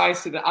just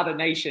rise to the other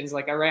nations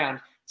like around.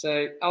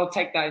 So I'll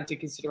take that into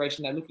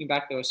consideration. That looking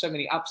back, there were so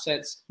many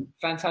upsets,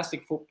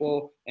 fantastic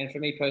football. And for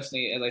me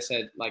personally, as I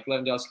said, like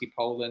Lewandowski,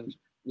 Poland,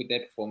 with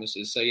their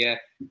performances. So yeah,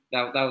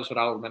 that was what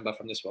I'll remember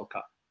from this World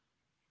Cup.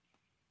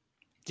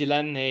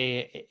 Dylan,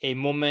 a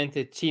moment,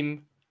 a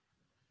team?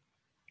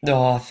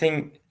 No, I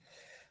think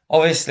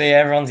obviously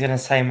everyone's going to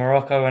say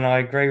Morocco, and I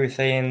agree with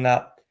Ian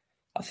that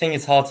I think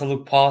it's hard to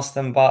look past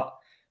them. But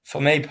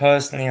for me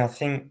personally, I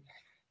think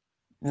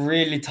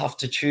really tough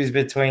to choose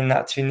between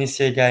that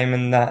Tunisia game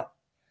and that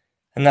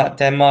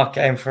Denmark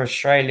game for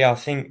Australia. I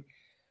think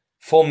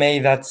for me,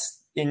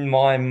 that's in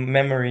my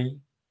memory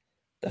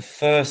the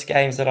first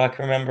games that I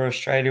can remember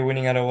Australia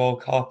winning at a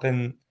World Cup.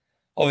 And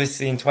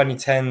obviously in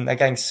 2010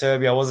 against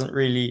Serbia, I wasn't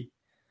really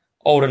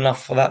old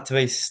enough for that to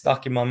be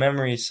stuck in my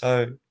memory.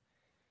 So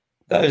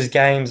those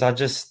games, I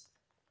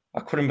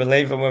couldn't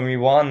believe it when we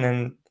won.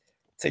 And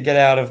to get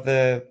out of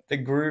the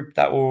group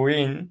that we're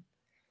in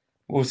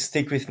will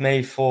stick with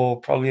me for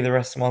probably the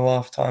rest of my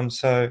lifetime.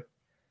 So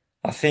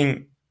I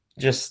think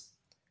just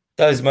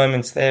those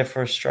moments there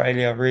for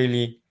Australia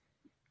really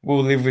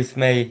will live with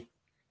me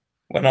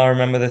when I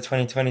remember the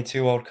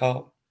 2022 World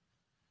Cup.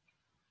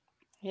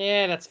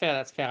 Yeah, that's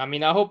fair. I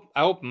mean, I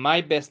hope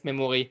my best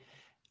memory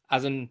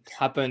hasn't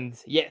happened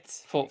yet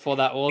for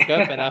that World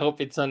Cup, and I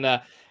hope it's on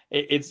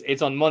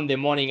it's on Monday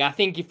morning. I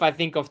think if I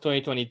think of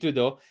 2022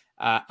 though,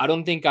 I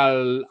don't think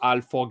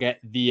I'll forget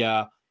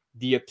the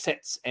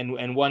upsets,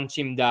 and one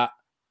team that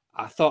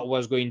I thought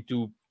was going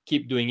to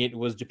keep doing it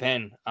was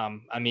Japan.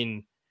 I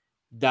mean,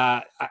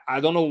 that I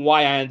don't know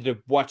why I ended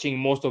up watching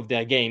most of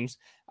their games,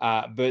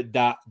 but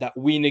that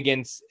win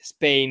against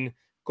Spain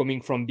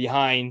coming from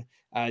behind,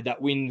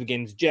 that win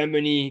against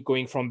Germany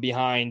going from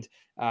behind,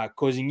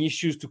 causing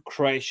issues to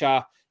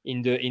Croatia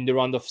in the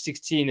round of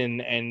 16,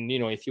 and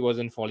if it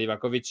wasn't for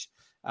Livakovic,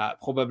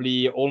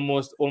 probably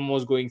almost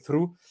going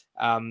through,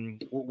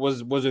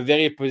 was a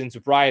very pleasant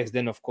surprise.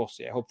 Then of course,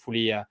 yeah,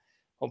 hopefully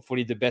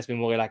the best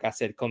memory, like I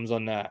said, comes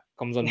on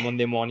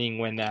Monday morning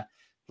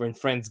when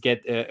France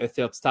get a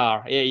third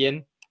star. Yeah,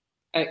 Ian?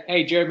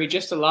 Hey, Jeremy,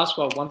 just the last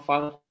one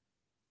final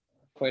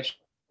question.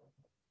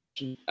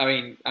 I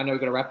mean, I know we're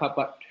going to wrap up,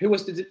 but who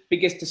was the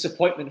biggest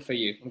disappointment for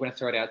you? I'm going to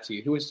throw it out to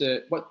you. Who was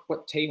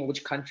what team or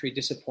which country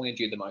disappointed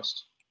you the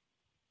most?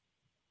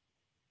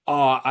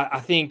 I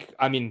think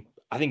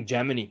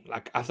Germany.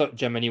 Like, I thought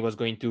Germany was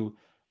going to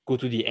go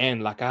to the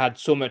end. Like, I had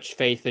so much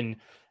faith in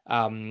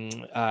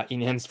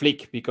in Hans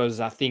Flick, because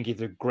I think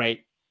he's a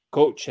great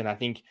coach and I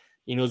think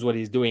he knows what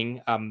he's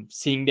doing.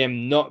 Seeing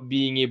them not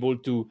being able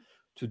to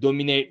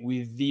dominate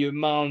with the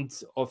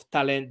amount of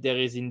talent there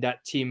is in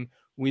that team,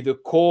 with a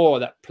core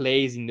that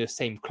plays in the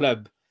same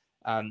club,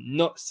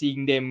 not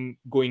seeing them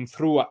going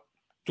through,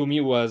 to me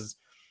was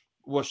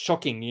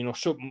shocking.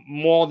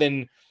 More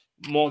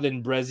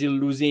than Brazil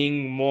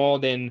losing, more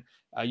than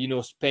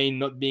Spain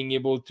not being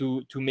able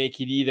to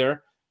make it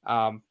either.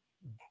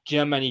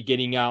 Germany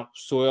getting out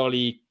so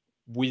early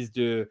with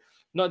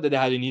not that they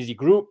had an easy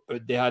group,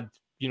 but they had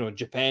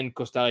Japan,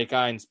 Costa Rica,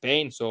 and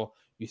Spain. So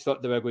you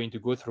thought they were going to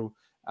go through.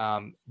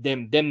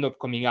 Them not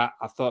coming out,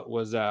 I thought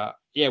was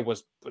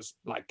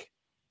like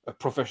a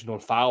professional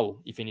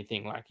foul, if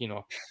anything. Like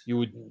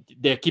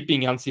they're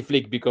keeping Hansi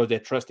Flick because they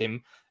trust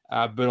him,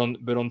 but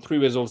on 3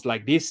 results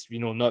like this,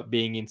 not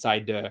being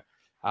inside their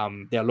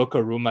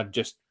locker room, I'd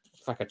just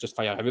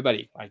fire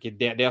everybody. Like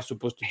they're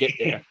supposed to get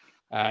there.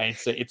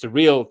 It's a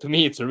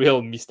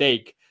real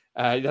mistake.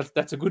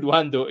 That's a good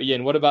one though.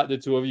 Ian, what about the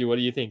two of you? What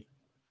do you think?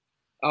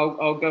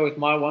 I'll go with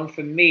my one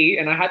for me,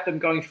 and I had them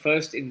going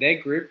first in their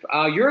group.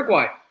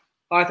 Uruguay.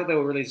 I thought they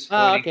were really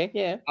disappointing. Okay,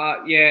 yeah.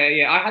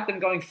 Yeah. I had them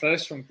going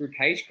first from Group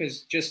H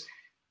because just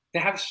they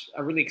have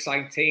a really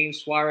exciting team.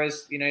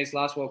 Suarez, his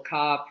last World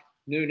Cup.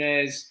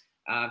 Nunes,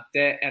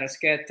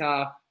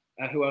 Arrascaeta.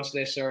 Who else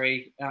there?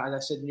 Sorry, I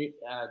said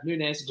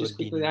Nunes. Just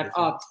quickly that.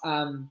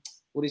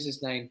 What is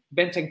his name?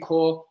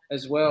 Bentancur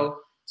as well. Yeah.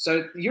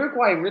 So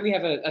Uruguay really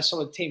have a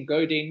solid team.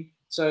 Godin.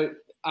 So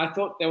I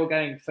thought they were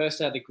going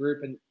first out of the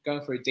group and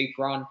going for a deep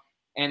run.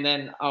 And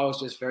then I was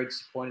just very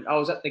disappointed. I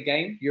was at the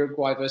game,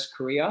 Uruguay versus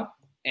Korea.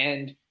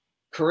 And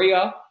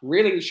Korea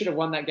really should have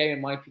won that game,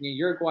 in my opinion.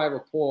 Uruguay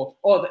were poor.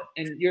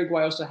 And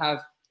Uruguay also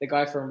have the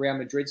guy from Real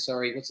Madrid.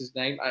 Sorry, what's his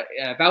name?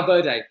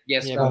 Valverde.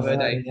 Yes, yeah,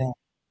 Valverde. Yeah.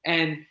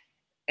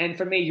 And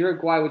for me,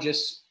 Uruguay were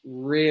just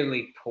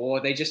really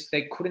poor. They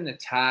couldn't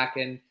attack.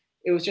 And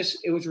it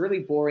was really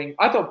boring.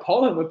 I thought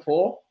Poland were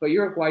poor, but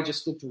Uruguay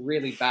just looked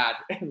really bad.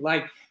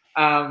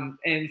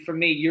 And for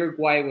me,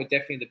 Uruguay were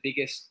definitely the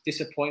biggest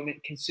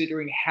disappointment,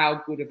 considering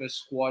how good of a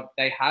squad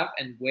they have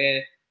and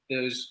where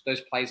those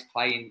players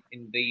play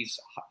in these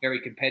very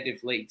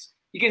competitive leagues.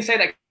 You can say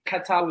that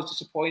Qatar was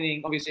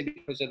disappointing, obviously,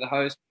 because of the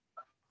host.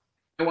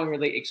 No one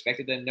really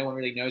expected them. No one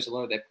really knows a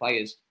lot of their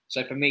players.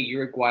 So for me,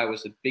 Uruguay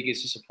was the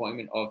biggest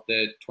disappointment of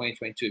the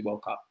 2022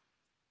 World Cup.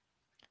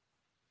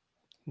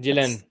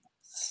 Dylan,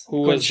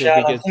 who was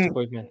the biggest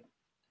disappointment?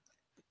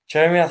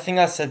 Jeremy, I think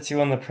I said to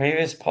you on the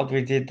previous pod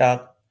we did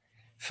that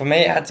for me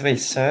it had to be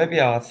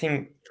Serbia. I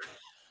think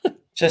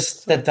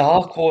just the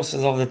dark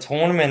horses of the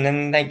tournament,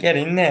 and they get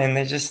in there and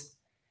they're just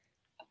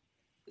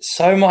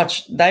so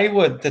much. They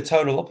were the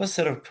total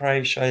opposite of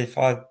Croatia, if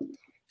I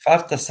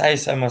have to say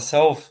so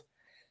myself.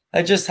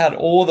 They just had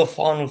all the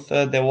final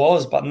third there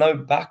was, but no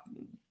back.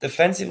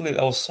 Defensively,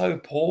 they were so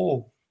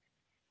poor.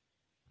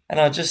 And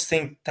I just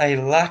think they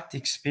lacked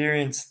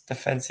experience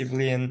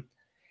defensively, and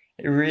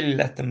it really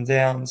let them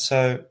down.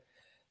 So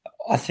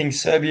I think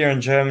Serbia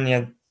and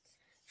Germany,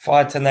 if I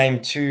had to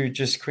name two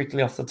just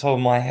quickly off the top of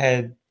my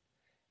head,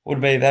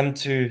 would be them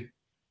two.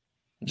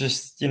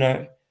 Just,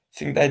 I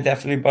think they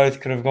definitely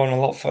both could have gone a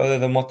lot further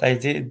than what they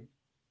did.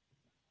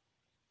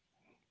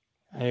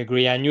 I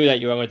agree. I knew that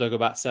you were going to talk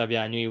about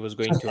Serbia. I knew it was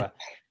going to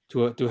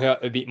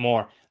hurt a bit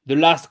more. The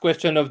last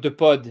question of the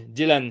pod,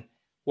 Dylan,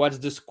 what's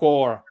the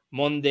score?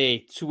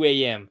 Monday, 2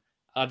 a.m.,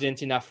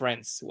 Argentina,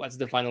 France. What's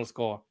the final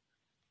score?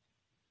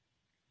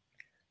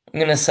 I'm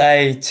going to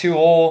say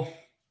 2-2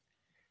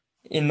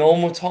 in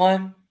normal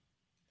time.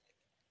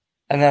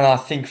 And then I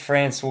think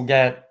France will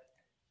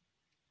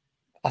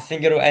I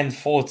think it'll end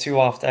 4-2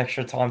 after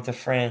extra time to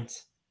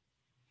France.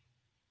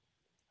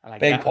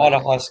 Be quite a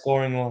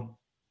high-scoring one.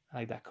 I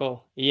like that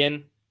call.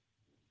 Ian?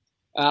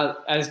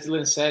 As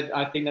Dylan said,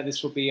 I think that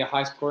this will be a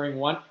high-scoring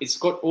one. It's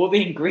got all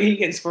the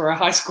ingredients for a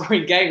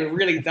high-scoring game. It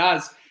really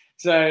does.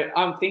 So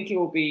I'm thinking it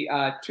will be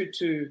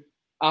 2-2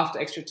 after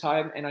extra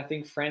time, and I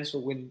think France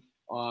will win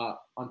on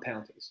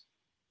penalties.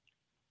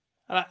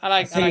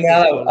 I think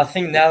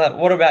now that.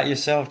 What about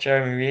yourself,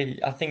 Jeremy?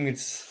 I think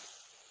it's.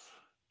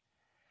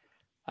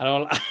 I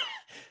don't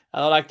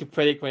like to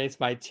predict when it's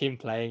my team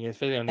playing,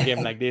 especially on a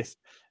game like this.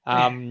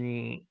 Are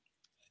you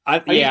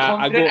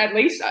confident at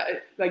least?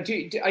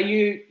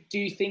 Do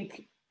you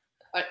think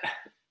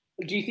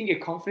you're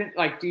confident?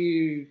 Like, do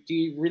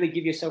you really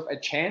give yourself a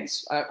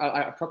chance,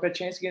 a proper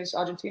chance against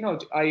Argentina, or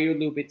are you a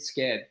little bit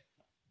scared?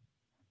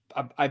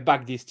 I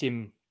back this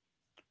team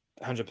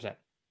 100%.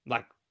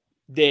 Like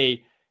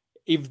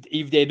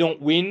if they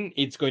don't win,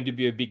 it's going to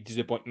be a big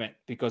disappointment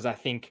because I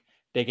think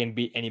they can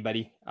beat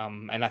anybody.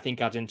 And I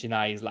think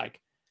Argentina is like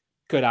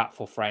cut out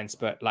for France,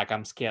 but like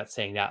I'm scared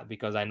saying that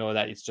because I know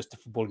that it's just a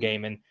football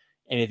game and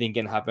anything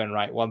can happen,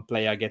 right? One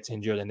player gets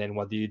injured and then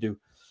what do you do?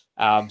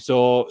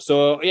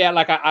 So yeah,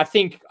 like I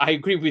think I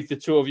agree with the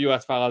two of you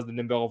as far as the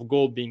number of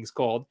goals being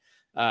scored.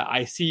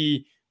 I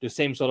see the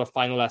same sort of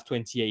final as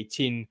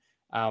 2018,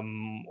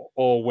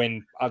 or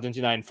when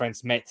Argentina and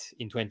France met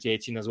in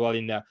 2018 as well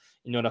in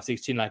round of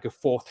 16, like a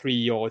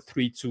 4-3 or a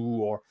 3-2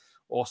 or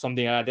or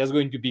something like that. There's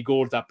going to be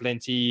goals at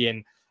plenty,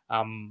 and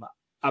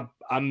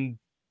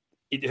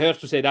it hurts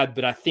to say that,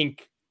 but I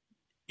think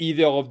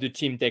either of the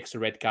team takes a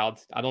red card.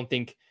 I don't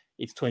think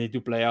it's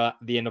 22 players at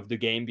the end of the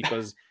game,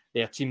 because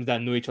they're teams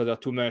that know each other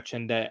too much,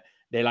 and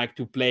they like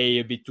to play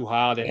a bit too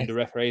hard, and the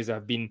referees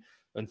have been,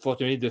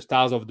 unfortunately, the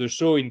stars of the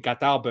show in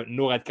Qatar, but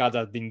no red cards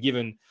have been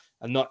given,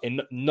 and not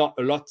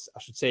a lot, I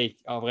should say,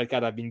 of red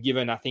cards have been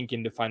given. I think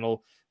in the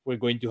final, we're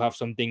going to have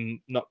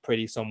something not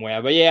pretty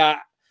somewhere. But yeah,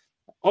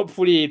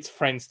 hopefully it's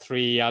France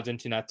 3,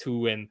 Argentina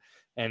 2,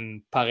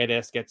 and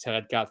Paredes gets a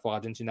red card for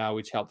Argentina,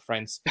 which helped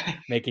France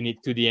making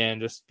it to the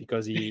end, just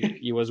because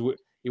he was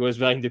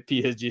wearing the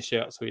PSG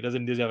shirt, so he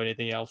doesn't deserve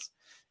anything else.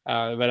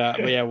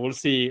 But yeah, we'll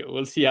see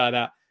how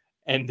that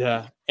end.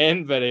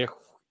 But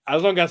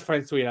as long as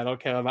France win, I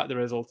don't care about the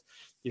result.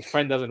 If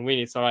France doesn't win,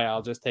 it's all right.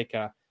 I'll just take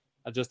a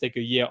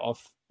year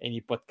off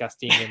any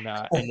podcasting and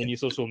any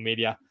social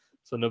media,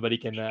 so nobody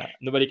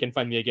can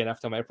find me again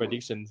after my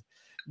predictions.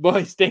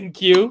 Boys,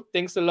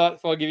 thanks a lot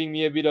for giving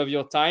me a bit of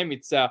your time.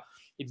 It's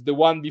the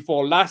one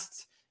before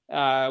last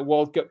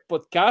World Cup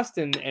podcast,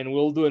 and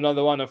we'll do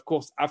another one, of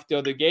course,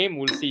 after the game.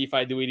 We'll see if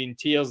I do it in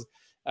tears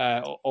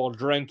or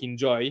drunk in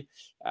joy.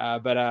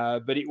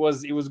 But it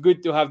was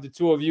good to have the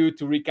two of you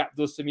to recap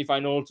those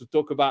semifinals, to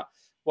talk about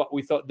what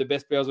we thought the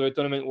best players of the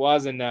tournament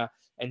was, and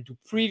to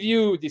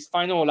preview this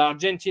final,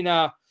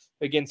 Argentina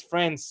against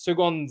France,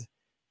 second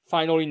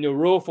final in a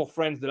row for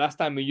France. The last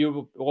time a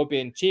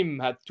European team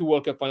had two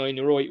World Cup finals in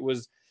a row, it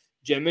was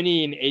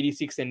Germany in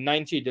 86 and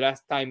 90. The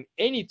last time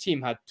any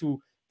team had two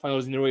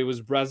finals in a row, it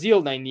was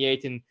Brazil,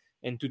 98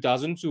 and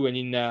 2002. And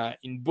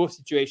in both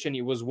situations,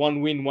 it was 1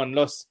 win, 1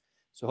 loss.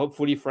 So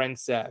hopefully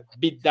France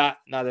beat that,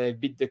 now they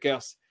beat the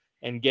curse,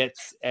 and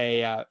gets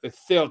a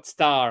third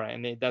star,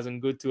 and it doesn't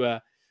go to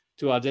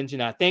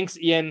Argentina. Thanks,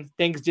 Ian.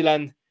 Thanks,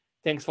 Dylan.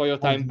 Thanks for your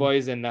time,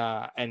 boys. And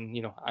I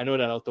know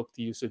that I'll talk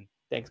to you soon.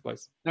 Thanks,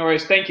 boys. No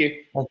worries. Thank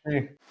you.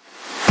 Okay.